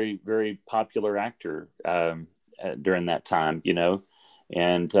was a very, very popular actor during that time,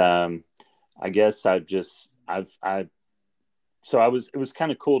 and I guess it was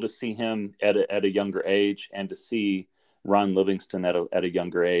kind of cool to see him at a younger age, and to see Ron Livingston at a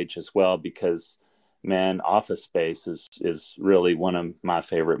younger age as well, because man, Office Space is really one of my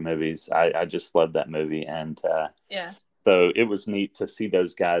favorite movies. I just love that movie. And yeah. So it was neat to see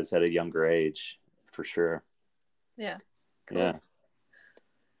those guys at a younger age, for sure. Yeah. Cool. Yeah.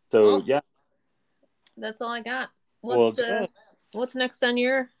 So yeah. That's all I got. What's next on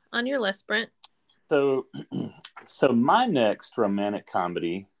your list, Brent? So my next romantic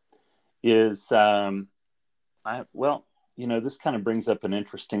comedy is this kind of brings up an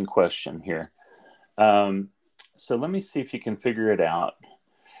interesting question here. So let me see if you can figure it out.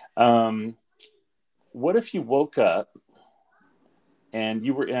 What if you woke up and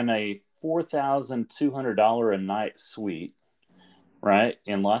you were in a $4,200 a night suite, right,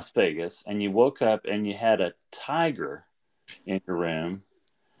 in Las Vegas, and you woke up and you had a tiger in your room,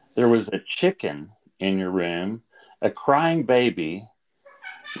 there was a chicken in your room, a crying baby,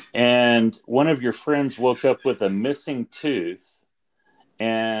 and one of your friends woke up with a missing tooth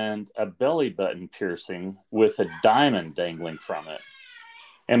and a belly button piercing with a diamond dangling from it.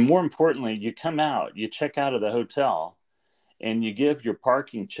 And more importantly, you come out, you check out of the hotel, and you give your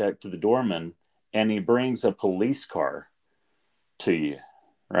parking check to the doorman, and he brings a police car to you,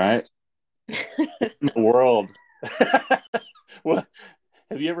 right? In the world. Well,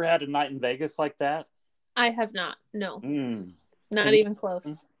 have you ever had a night in Vegas like that? I have not. No. Mm. Not even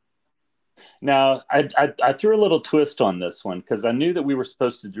close. Now, I threw a little twist on this one because I knew that we were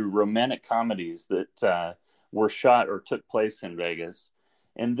supposed to do romantic comedies that were shot or took place in Vegas.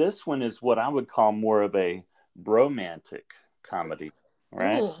 And this one is what I would call more of a bromantic comedy,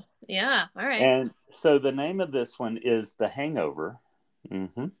 right? Ooh, yeah, all right. And so the name of this one is The Hangover.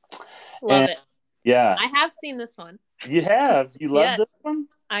 Mm-hmm. Love it. Yeah. I have seen this one. You have? You love Yes. this one?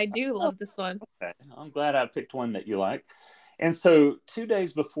 I do love this one. Okay. I'm glad I picked one that you like. And so 2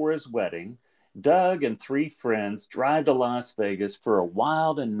 days before his wedding, Doug and 3 friends drive to Las Vegas for a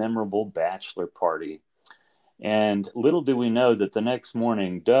wild and memorable bachelor party. And little do we know that the next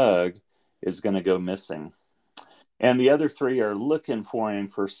morning, Doug is going to go missing. And the other 3 are looking for him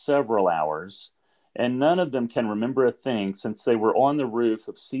for several hours. And none of them can remember a thing since they were on the roof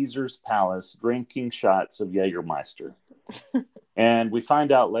of Caesar's Palace drinking shots of Jägermeister. And we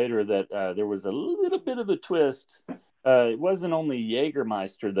find out later that there was a little bit of a twist. It wasn't only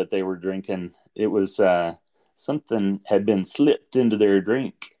Jägermeister that they were drinking. It was something had been slipped into their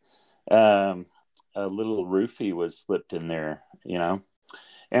drink. A little roofie was slipped in there, you know.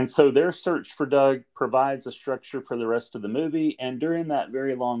 And so their search for Doug provides a structure for the rest of the movie. And during that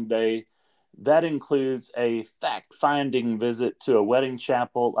very long day, that includes a fact-finding visit to a wedding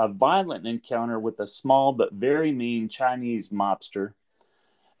chapel, a violent encounter with a small but very mean Chinese mobster,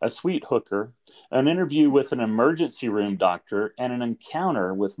 a sweet hooker, an interview with an emergency room doctor, and an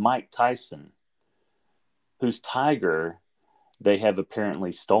encounter with Mike Tyson, whose tiger they have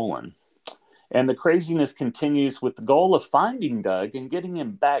apparently stolen. And the craziness continues with the goal of finding Doug and getting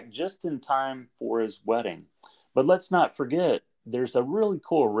him back just in time for his wedding. But let's not forget, there's a really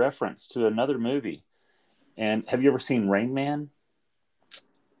cool reference to another movie. And have you ever seen Rain Man?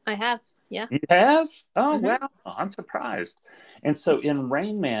 I have, yeah. You have? Oh, wow. I'm surprised. And so in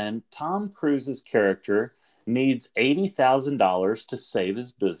Rain Man, Tom Cruise's character needs $80,000 to save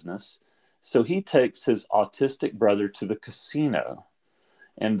his business. So he takes his autistic brother to the casino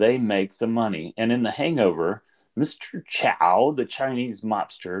and they make the money. And in The Hangover, Mr. Chow, the Chinese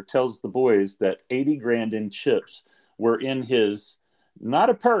mobster, tells the boys that 80 grand in chips were in his, not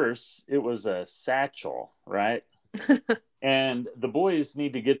a purse, it was a satchel, right? And the boys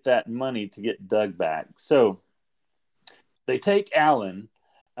need to get that money to get Doug back. So they take Alan,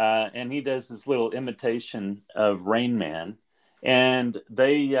 and he does this little imitation of Rain Man. And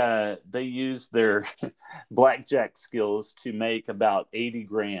they use their blackjack skills to make about 80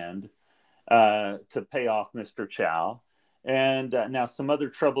 grand to pay off Mr. Chow. And now some other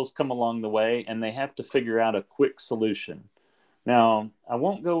troubles come along the way, and they have to figure out a quick solution. Now, I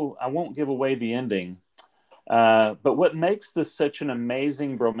won't give away the ending, but what makes this such an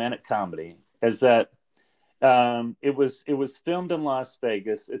amazing romantic comedy is that it was filmed in Las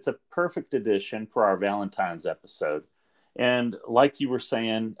Vegas. It's a perfect addition for our Valentine's episode. And like you were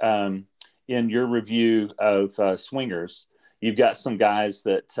saying in your review of Swingers, you've got some guys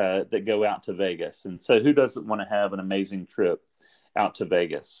that go out to Vegas. And so who doesn't want to have an amazing trip out to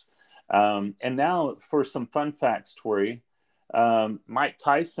Vegas? And now for some fun facts, Tori. Mike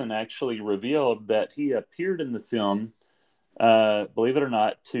Tyson actually revealed that he appeared in the film, believe it or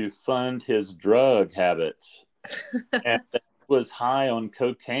not, to fund his drug habit. And was high on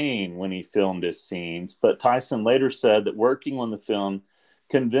cocaine when he filmed his scenes, but Tyson later said that working on the film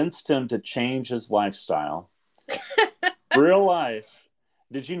convinced him to change his lifestyle. Real life.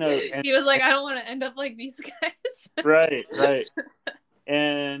 Did you know? He was like, I don't want to end up like these guys. Right.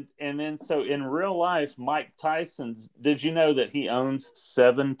 And then so in real life, Mike Tyson, did you know that he owns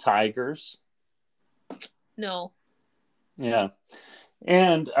 7 tigers? No. Yeah.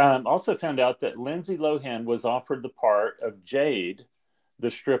 And also found out that Lindsay Lohan was offered the part of Jade, the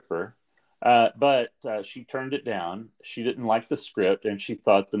stripper, but she turned it down. She didn't like the script, and she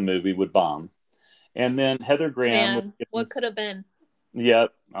thought the movie would bomb. And then Heather Graham. What could have been?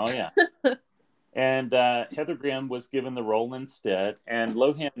 Yep. Oh, yeah. And Heather Graham was given the role instead. And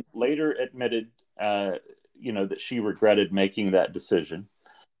Lohan later admitted, that she regretted making that decision.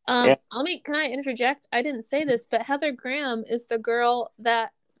 Can I interject? I didn't say this, but Heather Graham is the girl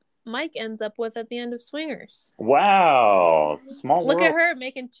that Mike ends up with at the end of Swingers. Wow. Small Look world. at her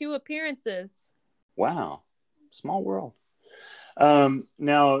making 2 appearances. Wow. Small world.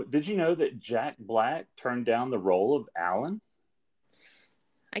 Now, did you know that Jack Black turned down the role of Alan?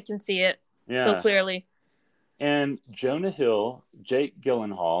 I can see it so Yeah. clearly. And Jonah Hill, Jake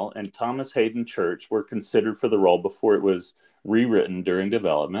Gyllenhaal, and Thomas Hayden Church were considered for the role before it was rewritten during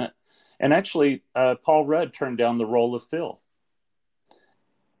development. And actually, Paul Rudd turned down the role of Phil.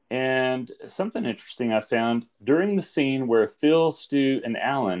 And something interesting I found, during the scene where Phil, Stu, and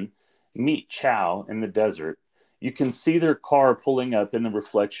Alan meet Chow in the desert, you can see their car pulling up in the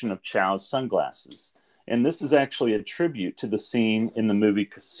reflection of Chow's sunglasses. And this is actually a tribute to the scene in the movie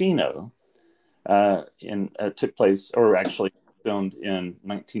Casino, took place, or actually filmed in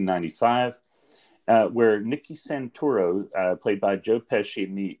 1995, where Nicky Santoro, played by Joe Pesci,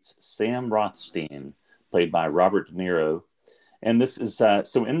 meets Sam Rothstein, played by Robert De Niro. And this is,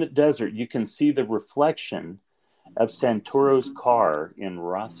 so in the desert, you can see the reflection of Santoro's car in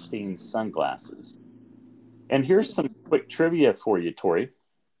Rothstein's sunglasses. And here's some quick trivia for you, Tori.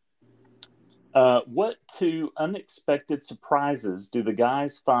 What 2 unexpected surprises do the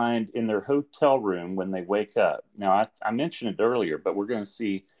guys find in their hotel room when they wake up? Now, I mentioned it earlier, but we're going to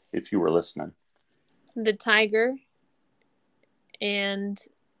see if you were listening. The tiger and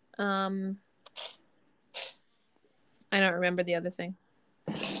I don't remember the other thing.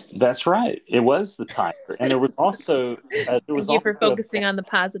 That's right. It was the tiger. And there was also... Thank you for focusing on the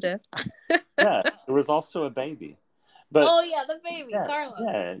positive. Yeah, there was also a baby. But, oh, yeah, the baby, yeah, Carlos.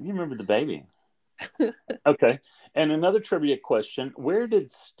 Yeah, you remember the baby. Okay. And another trivia question. Where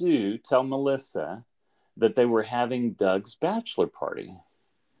did Stu tell Melissa that they were having Doug's bachelor party?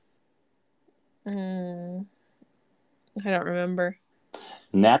 I don't remember.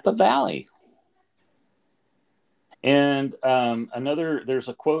 Napa Valley. And there's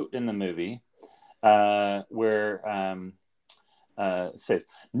a quote in the movie where it says,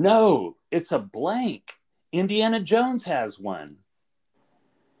 "No, it's a blank. Indiana Jones has one."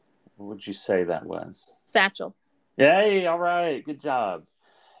 What would you say that was? Satchel. Yay, all right, good job.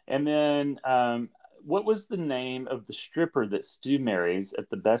 And then what was the name of the stripper that Stu marries at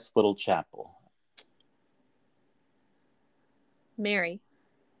the Best Little Chapel? Mary.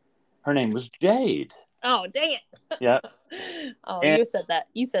 Her name was Jade. Oh, dang it. Yeah. You said that.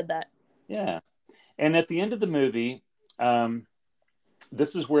 Yeah. And at the end of the movie,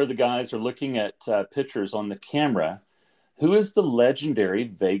 this is where the guys are looking at pictures on the camera. Who is the legendary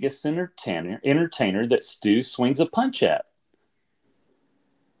Vegas entertainer that Stu swings a punch at?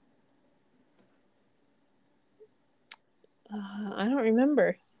 I don't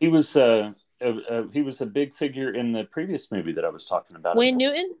remember. He was a big figure in the previous movie that I was talking about. Wayne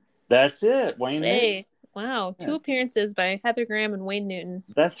Newton? That's it, Wayne Newton. Wow, 2 appearances by Heather Graham and Wayne Newton.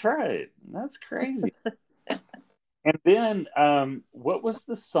 That's right. That's crazy. And then what was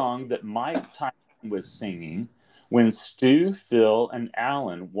the song that Mike Tyson was singing when Stu, Phil, and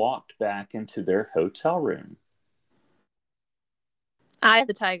Alan walked back into their hotel room? Eye of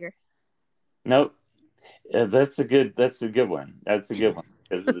the Tiger. Nope. That's a good one. That's a good one.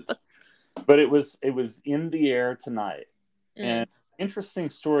 But it was In the Air Tonight. And interesting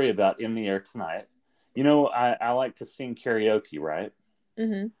story about In the Air Tonight. You know, I like to sing karaoke, right?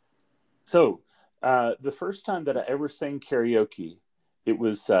 Mm-hmm. So the first time that I ever sang karaoke, it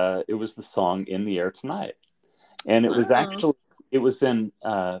was the song In the Air Tonight. And it was in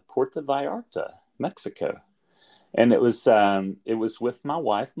Puerto Vallarta, Mexico. And it was with my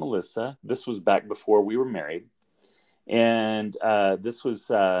wife, Melissa. This was back before we were married. And this was,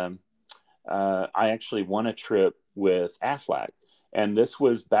 I actually won a trip with Aflac. And this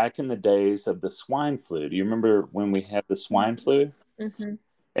was back in the days of the swine flu. Do you remember when we had the swine flu? Mm-hmm.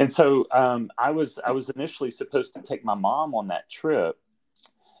 And so I was initially supposed to take my mom on that trip.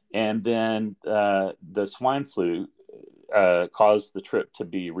 And then the swine flu caused the trip to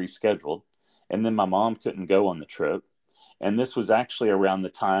be rescheduled. And then my mom couldn't go on the trip. And this was actually around the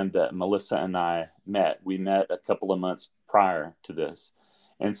time that Melissa and I met. We met a couple of months prior to this.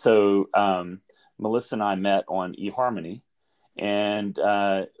 And so Melissa and I met on eHarmony. And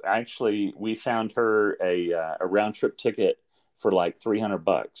actually, we found her a round trip ticket for like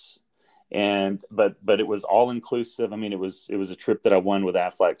 $300. And but it was all inclusive. I mean, it was a trip that I won with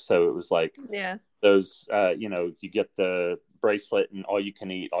Aflac. So it was like those, you get the bracelet and all you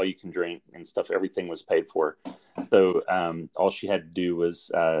can eat, all you can drink and stuff. Everything was paid for. So all she had to do was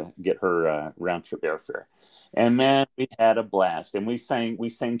get her round trip airfare. And man, we had a blast. And we sang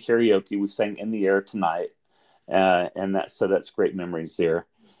karaoke. We sang In the Air Tonight. And that's great memories there.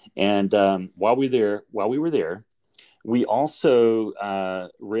 And while we were there, we also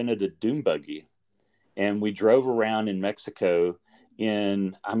rented a dune buggy, and we drove around in Mexico.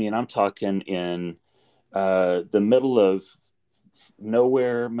 I'm talking in the middle of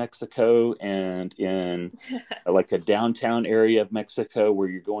nowhere, Mexico, and in like a downtown area of Mexico where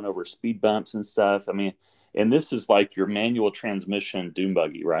you're going over speed bumps and stuff. I mean, and this is like your manual transmission dune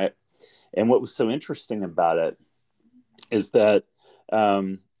buggy, right? And what was so interesting about it is that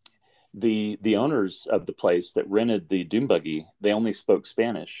the owners of the place that rented the dune buggy, they only spoke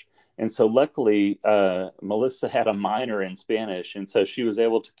Spanish. And so luckily, Melissa had a minor in Spanish, and so she was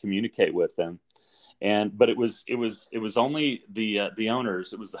able to communicate with them. But it was only the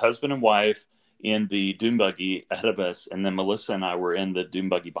owners. It was the husband and wife in the dune buggy ahead of us, and then Melissa and I were in the dune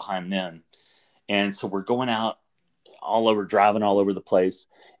buggy behind them. And so we're going out all over, driving all over the place,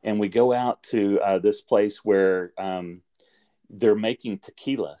 and we go out to this place where they're making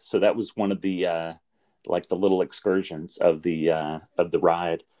tequila. So that was one of the like the little excursions of the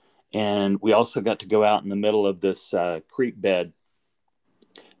ride. And we also got to go out in the middle of this creek bed,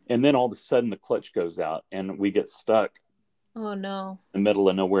 and then all of a sudden the clutch goes out and we get stuck. Oh no! In the middle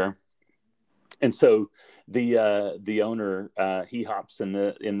of nowhere. And so the owner he hops in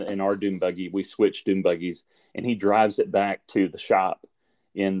our dune buggy. We switch dune buggies, and he drives it back to the shop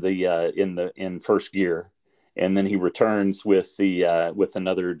in first gear, and then he returns with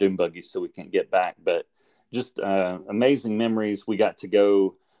another dune buggy so we can get back. But just amazing memories. We got to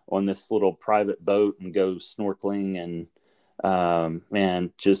go on this little private boat and go snorkeling, and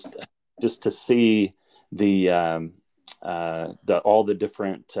man, just to see the all the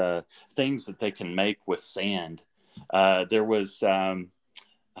different things that they can make with sand. There was, I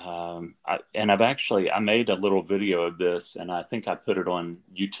made a little video of this, and I think I put it on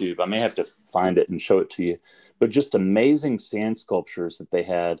YouTube. I may have to find it and show it to you, but just amazing sand sculptures that they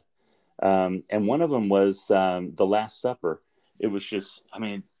had. And one of them was the Last Supper. It was just, I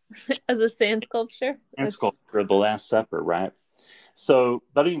mean, as a sand sculpture, sculpture of the Last Supper, right? So,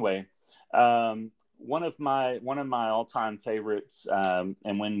 but anyway, one of my all-time favorites, and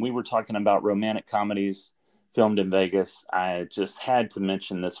when we were talking about romantic comedies filmed in Vegas, I just had to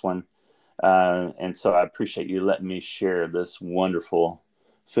mention this one, and so I appreciate you letting me share this wonderful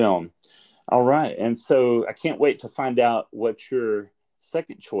film. All right, and so I can't wait to find out what your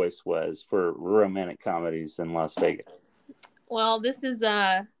second choice was for romantic comedies in Las Vegas. Well, this is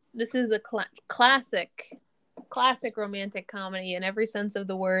a classic romantic comedy in every sense of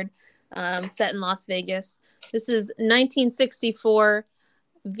the word, set in Las Vegas. This is 1964,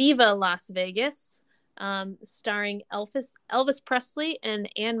 Viva Las Vegas, starring Elvis Presley and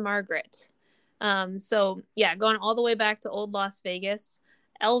Anne Margaret. So yeah, going all the way back to old Las Vegas.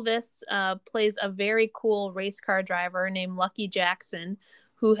 Elvis plays a very cool race car driver named Lucky Jackson,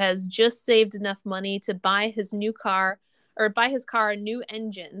 who has just saved enough money to buy his car a new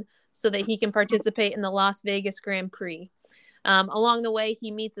engine so that he can participate in the Las Vegas Grand Prix. Along the way, he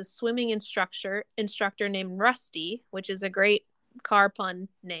meets a swimming instructor named Rusty, which is a great car pun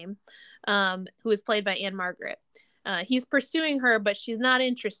name, who is played by Anne Margaret. He's pursuing her, but she's not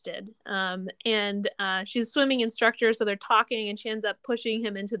interested. And she's a swimming instructor, so they're talking, and she ends up pushing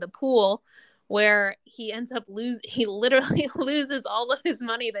him into the pool, where he ends up he literally loses all of his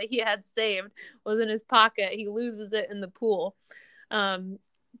money that he had saved, was in his pocket. He loses it in the pool.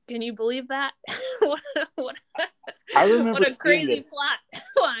 Can you believe that? what a crazy plot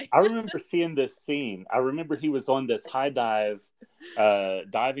line. I remember seeing this scene. I remember he was on this high dive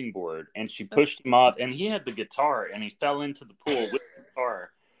diving board, and she pushed him off, and he had the guitar, and he fell into the pool with the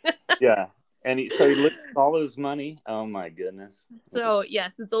guitar. Yeah. And he lost all his money. Oh my goodness. So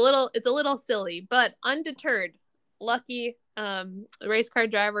yes, it's a little silly, but undeterred, Lucky, race car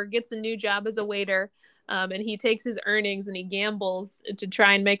driver, gets a new job as a waiter. And he takes his earnings and he gambles to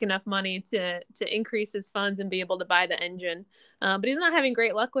try and make enough money to increase his funds and be able to buy the engine. But he's not having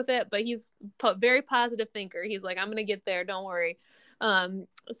great luck with it, but he's a very positive thinker. He's like, I'm going to get there. Don't worry.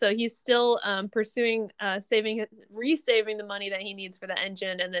 So he's still pursuing, resaving the money that he needs for the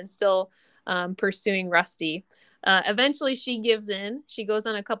engine, and then still pursuing Rusty. Eventually she gives in. She goes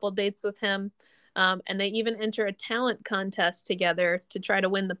on a couple dates with him. And they even enter a talent contest together to try to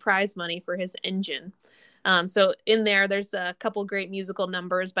win the prize money for his engine. So in there's a couple great musical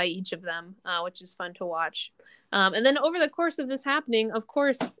numbers by each of them, which is fun to watch. And then over the course of this happening, of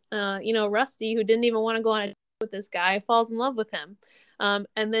course, Rusty, who didn't even want to go on a date with this guy, falls in love with him.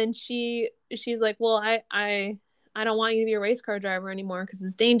 And then she's like, well, I don't want you to be a race car driver anymore because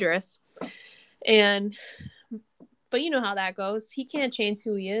it's dangerous. But you know how that goes. He can't change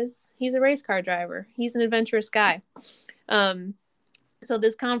who he is. He's a race car driver. He's an adventurous guy. So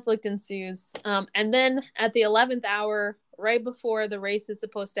this conflict ensues. And then at the 11th hour, right before the race is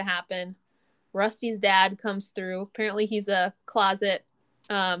supposed to happen, Rusty's dad comes through. Apparently he's a closet,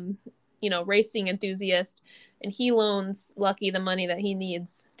 racing enthusiast, and he loans Lucky the money that he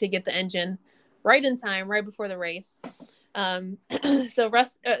needs to get the engine right in time, right before the race. So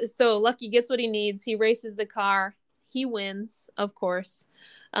Lucky gets what he needs. He races the car. He wins, of course.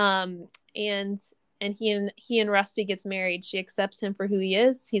 And he and Rusty gets married. She accepts him for who he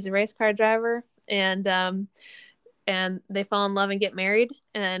is. He's a race car driver, and they fall in love and get married.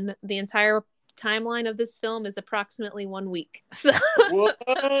 And the entire timeline of this film is approximately 1 week. So, What?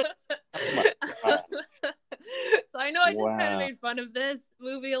 Oh so I know I just kind of made fun of this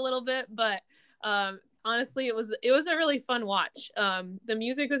movie a little bit, but honestly, it was a really fun watch. The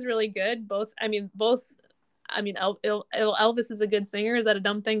music was really good. Elvis is a good singer. Is that a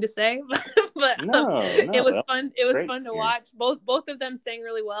dumb thing to say? But no, it was fun. It was fun to here. watch. Both of them sang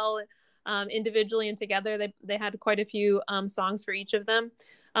really well, individually and together. They had quite a few songs for each of them.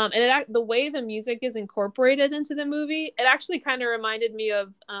 And the way the music is incorporated into the movie, it actually kind of reminded me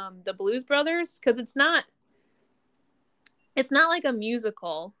of the Blues Brothers, because it's not like a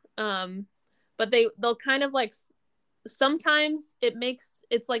musical, but they'll kind of like. Sometimes it makes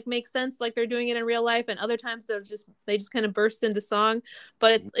sense, like they're doing it in real life, and other times they just kind of burst into song,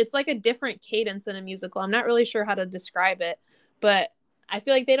 but it's like a different cadence than a musical. I'm not really sure how to describe it, but I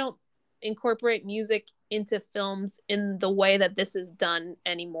feel like they don't incorporate music into films in the way that this is done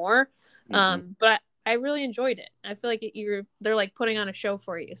anymore. But I really enjoyed it. I feel like they're like putting on a show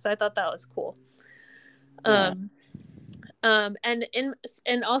for you, so I thought that was cool. Yeah. And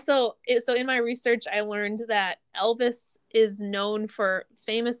also, so in my research, I learned that Elvis is known for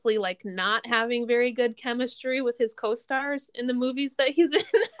famously like not having very good chemistry with his co-stars in the movies that he's in,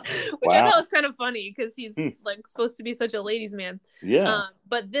 which I thought was kind of funny because he's like supposed to be such a ladies' man. Yeah.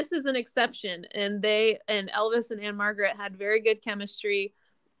 But this is an exception, and Elvis and Anne Margaret had very good chemistry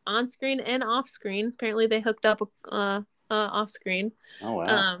on screen and off screen. Apparently, they hooked up off screen. Oh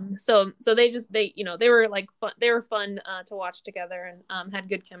wow. So they were like fun. They were fun to watch together, and had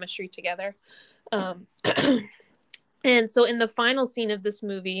good chemistry together. And so in the final scene of this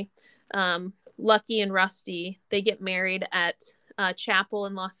movie, Lucky and Rusty, they get married at a chapel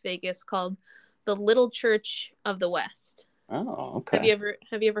in Las Vegas called the Little Church of the West. Oh, okay. Have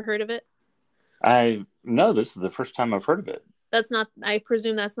you ever heard of it? No, this is the first time I've heard of it. I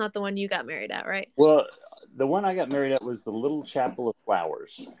presume that's not the one you got married at, right? Well, the one I got married at was the Little Chapel of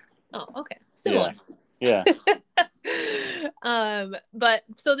Flowers. Oh, okay. Similar. Yeah. But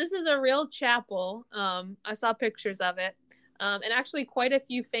so this is a real chapel. I saw pictures of it. And actually quite a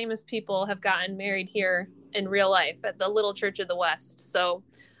few famous people have gotten married here in real life at the Little Church of the West. So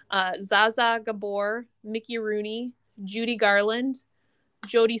Zaza Gabor, Mickey Rooney, Judy Garland,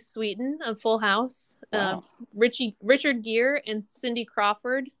 Jodie Sweetin of Full House, Wow. Richard Gere and Cindy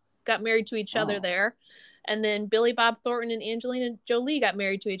Crawford got married to each other there. And then Billy Bob Thornton and Angelina Jolie got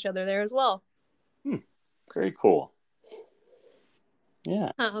married to each other there as well. Very cool.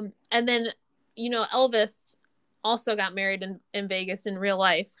 Yeah. And then, Elvis also got married in Vegas in real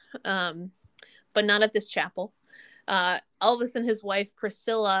life, but not at this chapel. Elvis and his wife,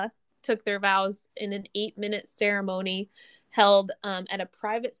 Priscilla, took their vows in an 8-minute ceremony held at a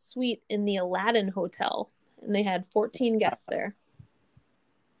private suite in the Aladdin Hotel. And they had 14 guests there.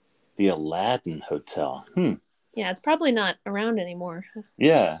 The Aladdin Hotel. Yeah, it's probably not around anymore.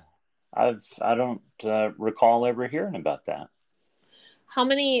 Yeah. I don't recall ever hearing about that. How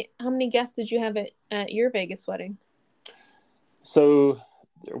many guests did you have at your Vegas wedding? So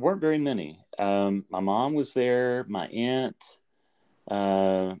there weren't very many. My mom was there, my aunt,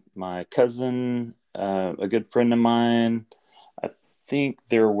 my cousin, a good friend of mine. I think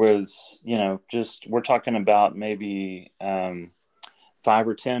there was, we're talking about maybe 5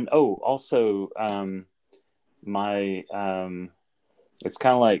 or 10. Oh, also my it's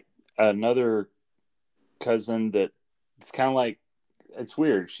kind of like another cousin that it's kind of like, it's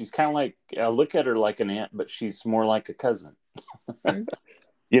weird. She's kind of like, I look at her like an aunt, but she's more like a cousin, But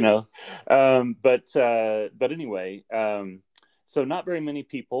anyway, so not very many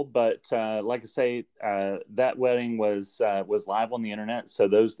people, but like I say, that wedding was live on the internet. So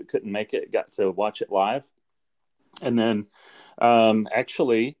those that couldn't make it got to watch it live. And then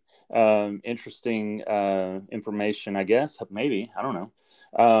interesting information, I guess, maybe, I don't know.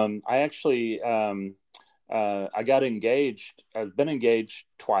 I got engaged. I've been engaged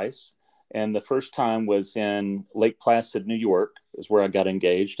twice. And the first time was in Lake Placid, New York, is where I got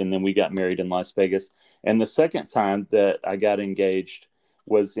engaged. And then we got married in Las Vegas. And the second time that I got engaged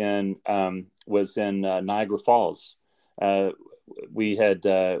was in Niagara Falls. we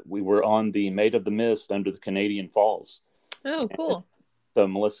were on the Maid of the Mist under the Canadian Falls. Oh, cool. So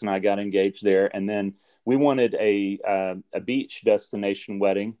Melissa and I got engaged there, and then we wanted a beach destination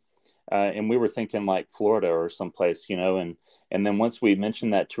wedding, and we were thinking like Florida or someplace, and then once we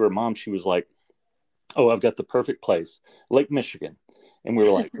mentioned that to her mom, she was like, "Oh, I've got the perfect place, Lake Michigan," and we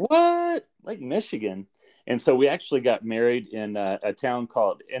were like, "What? Lake Michigan?" And so we actually got married in a town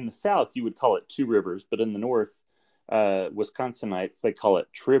called, in the South you would call it Two Rivers, but in the North, Wisconsinites, they call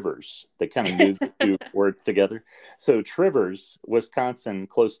it Trivers. They kind of move the two words together. So Trivers, Wisconsin,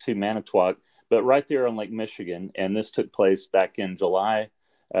 close to Manitowoc, but right there on Lake Michigan. And this took place back in July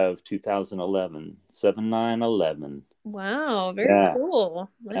of 2011, 7/9/11. Wow, very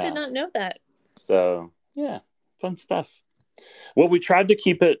cool. I Yeah. did not know that. So, yeah, fun stuff. Well, we tried to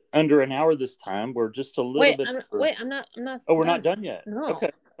keep it under an hour this time. We're just a little bit. I'm not. Oh, we're not done yet. No. Okay.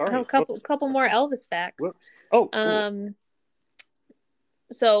 Sorry. I have a couple more Elvis facts. Whoops. Oh. Cool.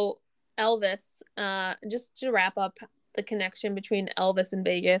 So Elvis, just to wrap up the connection between Elvis and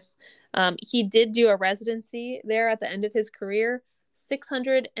Vegas, he did do a residency there at the end of his career.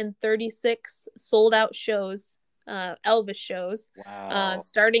 636 sold out shows, Elvis shows, Wow.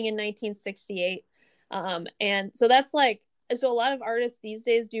 starting in 1968. And so that's like, so a lot of artists these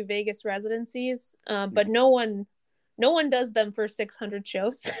days do Vegas residencies, but no one does them for 600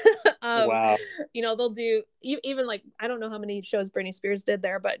 shows. Wow. They'll do even like, I don't know how many shows Britney Spears did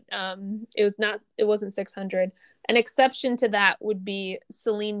there, but it wasn't 600. An exception to that would be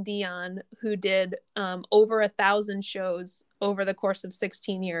Celine Dion, who did over 1,000 shows over the course of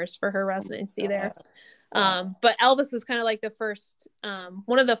 16 years for her residency there. Wow. But Elvis was kind of like the first,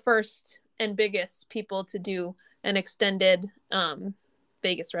 one of the first and biggest people to do an extended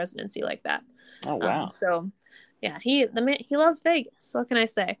Vegas residency like that. Oh, wow. So yeah, he loves Vegas. What can I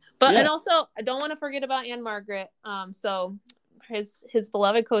say? But And also, I don't want to forget about Anne Margaret. So his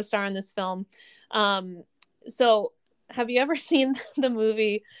beloved co-star in this film. So have you ever seen the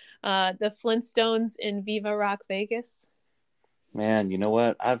movie The Flintstones in Viva Rock Vegas? Man, you know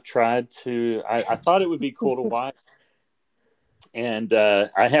what? I've tried to. I thought it would be cool to watch, and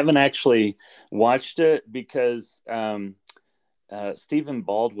I haven't actually watched it because Stephen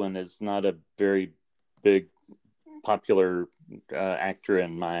Baldwin is not a very big popular actor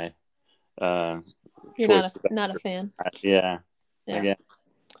in my You're not a fan. Yeah.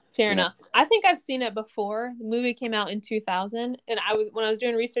 Fair enough. I think I've seen it before. The movie came out in 2000, and when I was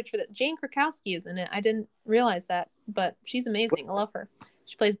doing research for that, Jane Krakowski is in it. I didn't realize that, but she's amazing. I love her.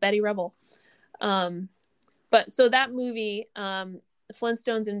 She plays Betty Rubble. But so that movie, The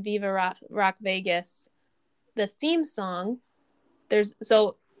Flintstones in Viva Rock Vegas, the theme song,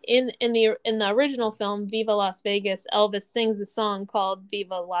 in the original film Viva Las Vegas, Elvis sings a song called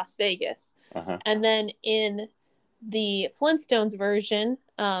Viva Las Vegas. Uh-huh. And then in the Flintstones version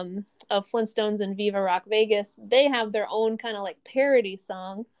of Flintstones in Viva Rock Vegas, they have their own kind of like parody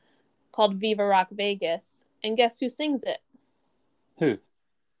song called Viva Rock Vegas. And guess who sings it? Who?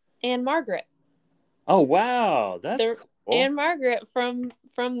 Anne Margaret. Oh, wow. That's cool. Anne Margaret from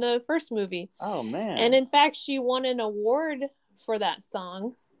the first movie. Oh, man. And in fact, she won an award for that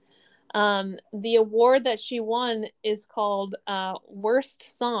song. The award that she won is called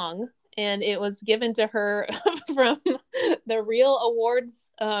Worst Song, and it was given to her from the Real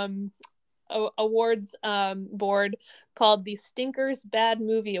Awards board called the Stinkers Bad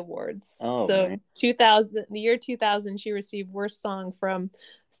Movie Awards. Oh, so man. The year 2000, she received Worst Song from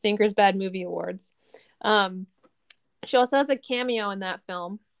Stinkers Bad Movie Awards. She also has a cameo in that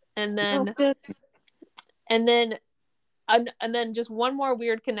film, and then just one more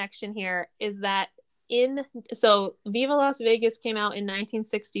weird connection here is that Viva Las Vegas came out in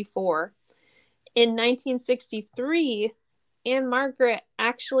 1964. In 1963, Anne Margaret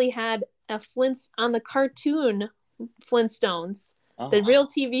actually had on the cartoon Flintstones, the real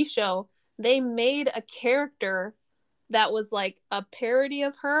TV show. They made a character that was like a parody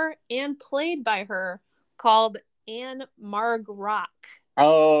of her and played by her called Anne Marg Rock.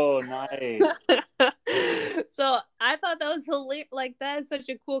 Oh, nice. So I thought that was hilarious. Like, that is such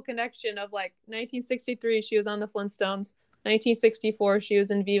a cool connection of like 1963, she was on the Flintstones. 1964, she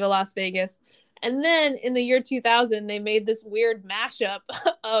was in Viva Las Vegas. And then in the year 2000, they made this weird mashup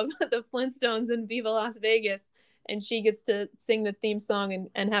of the Flintstones and Viva Las Vegas. And she gets to sing the theme song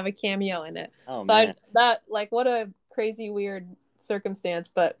and have a cameo in it. Oh, so man. What a crazy, weird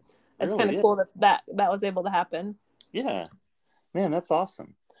circumstance. But it's really kind of cool that was able to happen. Yeah. Man, that's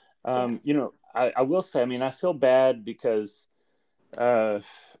awesome. I will say, I mean, I feel bad because I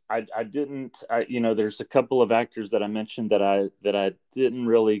didn't, there's a couple of actors that I mentioned that I didn't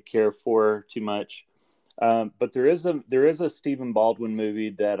really care for too much. But there is a Stephen Baldwin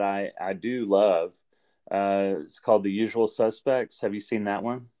movie that I do love. It's called The Usual Suspects. Have you seen that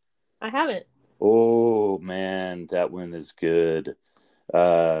one? I haven't. Oh man, that one is good.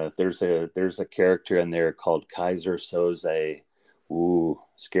 There's a character in there called Kaiser Soze. Ooh,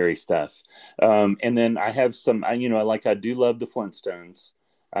 scary stuff. And then I have some, I do love the Flintstones.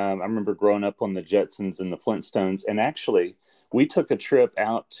 I remember growing up on the Jetsons and the Flintstones, and actually, we took a trip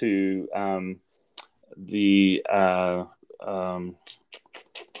out to the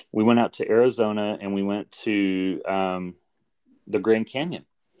we went out to Arizona, and we went to the Grand Canyon.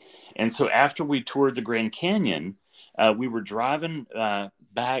 And so after we toured the Grand Canyon, we were driving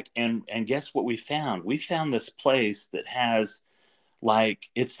back, and guess what we found? We found this place that has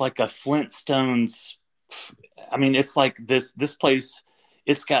it's like a Flintstones. I mean, it's like this place.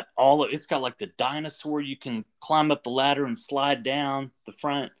 It's got like the dinosaur. You can climb up the ladder and slide down the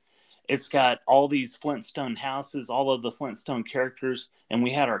front. It's got all these Flintstone houses, all of the Flintstone characters, and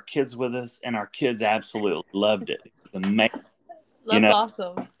we had our kids with us, and our kids absolutely loved it. It was amazing. That's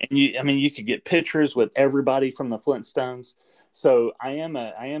awesome. And you could get pictures with everybody from the Flintstones. So I am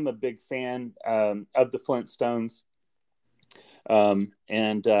a big fan of the Flintstones.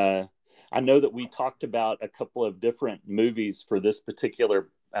 And I know that we talked about a couple of different movies for this particular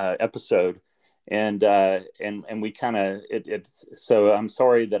episode, and we kind of so I'm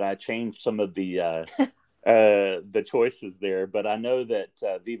sorry that I changed some of the choices there, but I know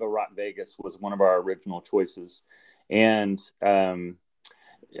that Viva Rock Vegas was one of our original choices, and The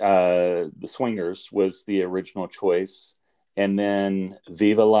Swingers was the original choice, and then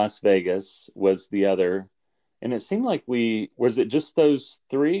Viva Las Vegas was the other. And it seemed like was it just those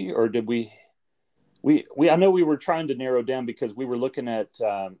three, or did we I know we were trying to narrow down because we were looking at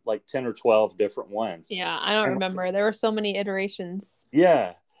like 10 or 12 different ones. Yeah, I don't remember. There were so many iterations.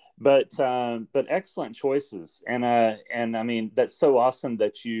 Yeah. But excellent choices. And I mean, that's so awesome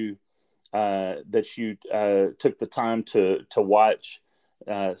that you took the time to watch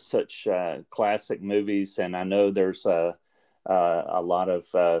such classic movies. And I know there's a lot of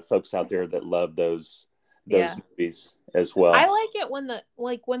folks out there that love those movies as well. I like it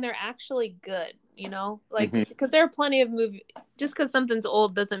when they're actually good, because there are plenty of movies. Just because something's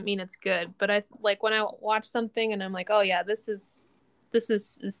old doesn't mean it's good. But I like when I watch something and I'm like, oh yeah, this is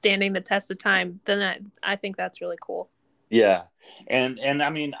standing the test of time. Then I think that's really cool. Yeah, and I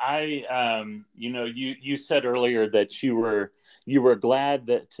mean, you said earlier that you were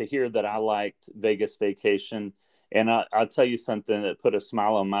glad to hear that I liked Vegas Vacation. And I'll tell you something that put a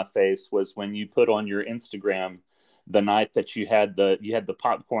smile on my face was when you put on your Instagram the night that you had the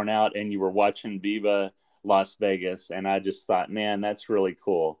popcorn out and you were watching Viva Las Vegas, and I just thought, man, that's really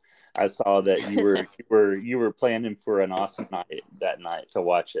cool. I saw that you were planning for an awesome night that night to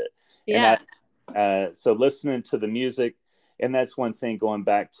watch it. Yeah. And so listening to the music, and that's one thing going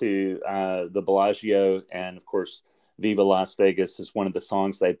back to the Bellagio, and of course Viva Las Vegas is one of the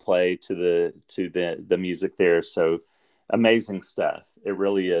songs they play to the music there. So amazing stuff. It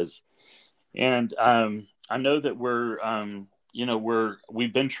really is. And I know that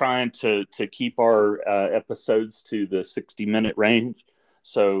we've been trying to keep our episodes to the 60-minute range.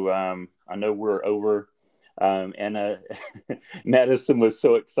 So I know we're over. And Madison was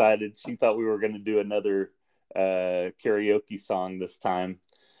so excited. She thought we were going to do another karaoke song this time.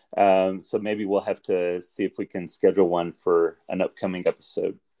 So maybe we'll have to see if we can schedule one for an upcoming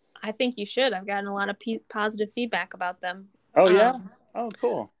episode. I think you should. I've gotten a lot of positive feedback about them. Oh, yeah? Oh,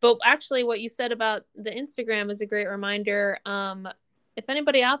 cool. But actually, what you said about the Instagram is a great reminder. If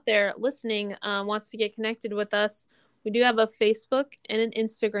anybody out there listening wants to get connected with us, we do have a Facebook and an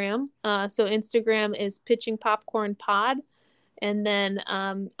Instagram. So Instagram is Pitching Popcorn Pod. And then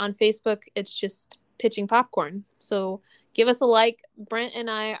on Facebook, it's just Pitching Popcorn. So give us a like. Brent and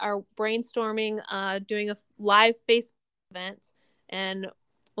I are brainstorming doing a live Facebook event, and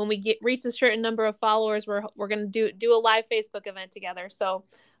when we reach a certain number of followers, we're going to do a live Facebook event together. So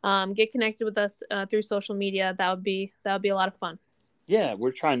get connected with us through social media. That would be a lot of fun. Yeah,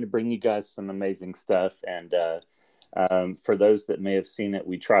 we're trying to bring you guys some amazing stuff, and for those that may have seen it,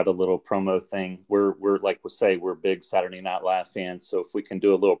 we tried a little promo thing. We're like we say, we're big Saturday Night Live fans, so if we can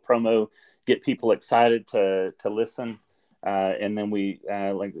do a little promo, get people excited to listen, and then we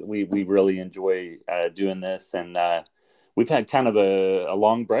really enjoy doing this, and we've had kind of a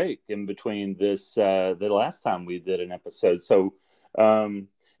long break in between this the last time we did an episode. So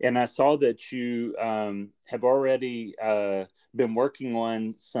and I saw that you have already been working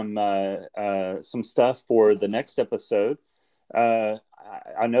on some stuff for the next episode. I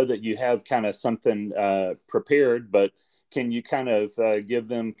know that you have kind of something prepared, but can you kind of give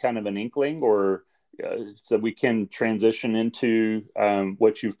them kind of an inkling, or so we can transition into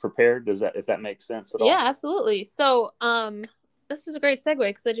what you've prepared. If that makes sense at all? Yeah, absolutely. So, this is a great segue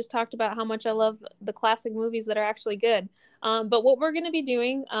because I just talked about how much I love the classic movies that are actually good. But what we're going to be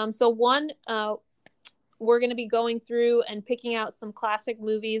doing, we're going to be going through and picking out some classic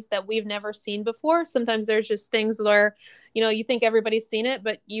movies that we've never seen before. Sometimes there's just things where, you think everybody's seen it,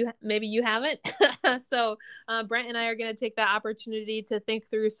 but maybe you haven't. So Brent and I are going to take that opportunity to think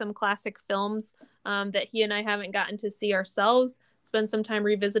through some classic films that he and I haven't gotten to see ourselves, spend some time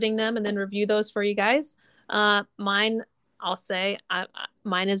revisiting them, and then review those for you guys. Mine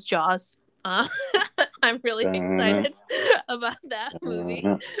is Jaws. I'm really excited about that movie.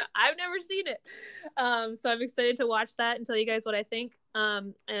 I've never seen it. So I'm excited to watch that and tell you guys what I think.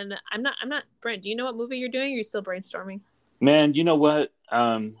 And I'm not Brent, do you know what movie you're doing, or are you still brainstorming? Man, you know what?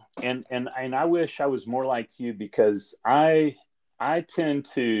 And I wish I was more like you, because I tend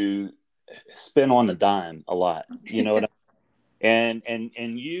to spin on the dime a lot. You know what and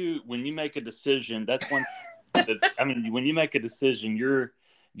you, when you make a decision, that's one when you make a decision,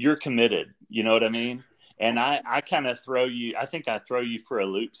 you're committed. You know what I mean? And I kind of throw you for a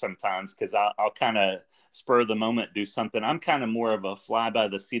loop sometimes, because I'll kind of spur of the moment do something. I'm kind of more of a fly by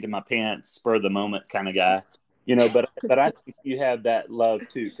the seat of my pants, spur of the moment kind of guy, but I think you have that love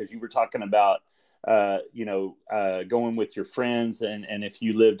too, because you were talking about going with your friends, and if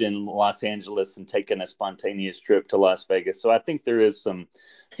you lived in Los Angeles and taking a spontaneous trip to Las Vegas. So I think there is some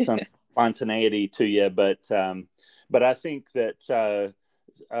spontaneity to you, but I think that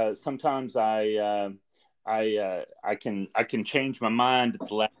sometimes I can change my mind at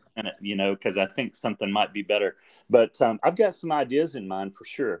the last minute, because I think something might be better. But I've got some ideas in mind for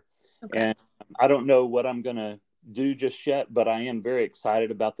sure. Okay. And I don't know what I'm going to do just yet, but I am very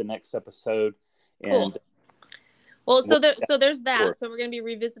excited about the next episode. Cool. And well, so there's that. Sure. So we're going to be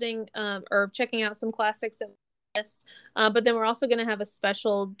revisiting or checking out some classics that we missed. But then we're also going to have a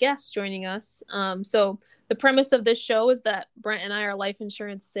special guest joining us. So the premise of this show is that Brent and I are life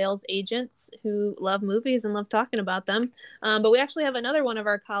insurance sales agents who love movies and love talking about them. But we actually have another one of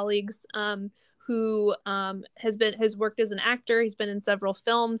our colleagues who has worked as an actor. He's been in several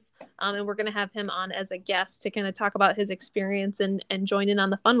films, and we're going to have him on as a guest to kind of talk about his experience and join in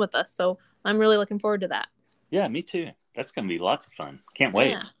on the fun with us. So I'm really looking forward to that. Yeah, me too. That's going to be lots of fun. Can't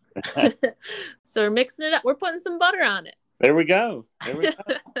wait. Yeah. So we're mixing it up. We're putting some butter on it. There we go.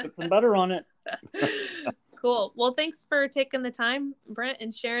 Put some butter on it. Cool. Well, thanks for taking the time, Brent,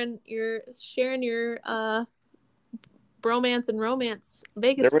 and sharing your bromance and romance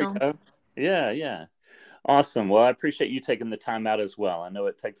Vegas films. Go. Yeah. Awesome. Well, I appreciate you taking the time out as well. I know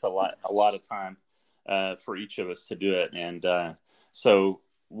it takes a lot of time for each of us to do it. And so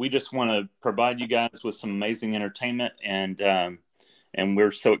we just want to provide you guys with some amazing entertainment, and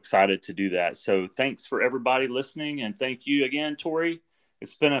we're so excited to do that. So thanks for everybody listening, and thank you again, Tori.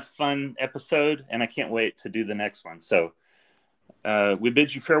 It's been a fun episode, and I can't wait to do the next one. So we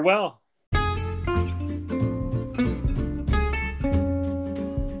bid you farewell.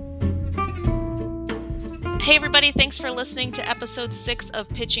 Hey everybody, thanks for listening to episode 6 of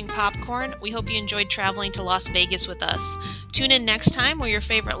Pitching Popcorn. We hope you enjoyed traveling to Las Vegas with us. Tune in next time where your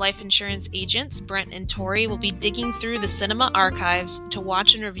favorite life insurance agents, Brent and Tori, will be digging through the cinema archives to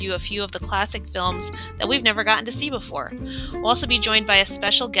watch and review a few of the classic films that we've never gotten to see before. We'll also be joined by a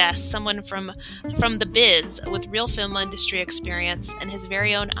special guest, someone from the biz with real film industry experience and his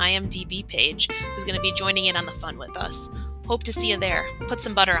very own IMDb page, who's going to be joining in on the fun with us. Hope to see you there. Put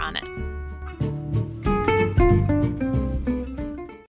some butter on it.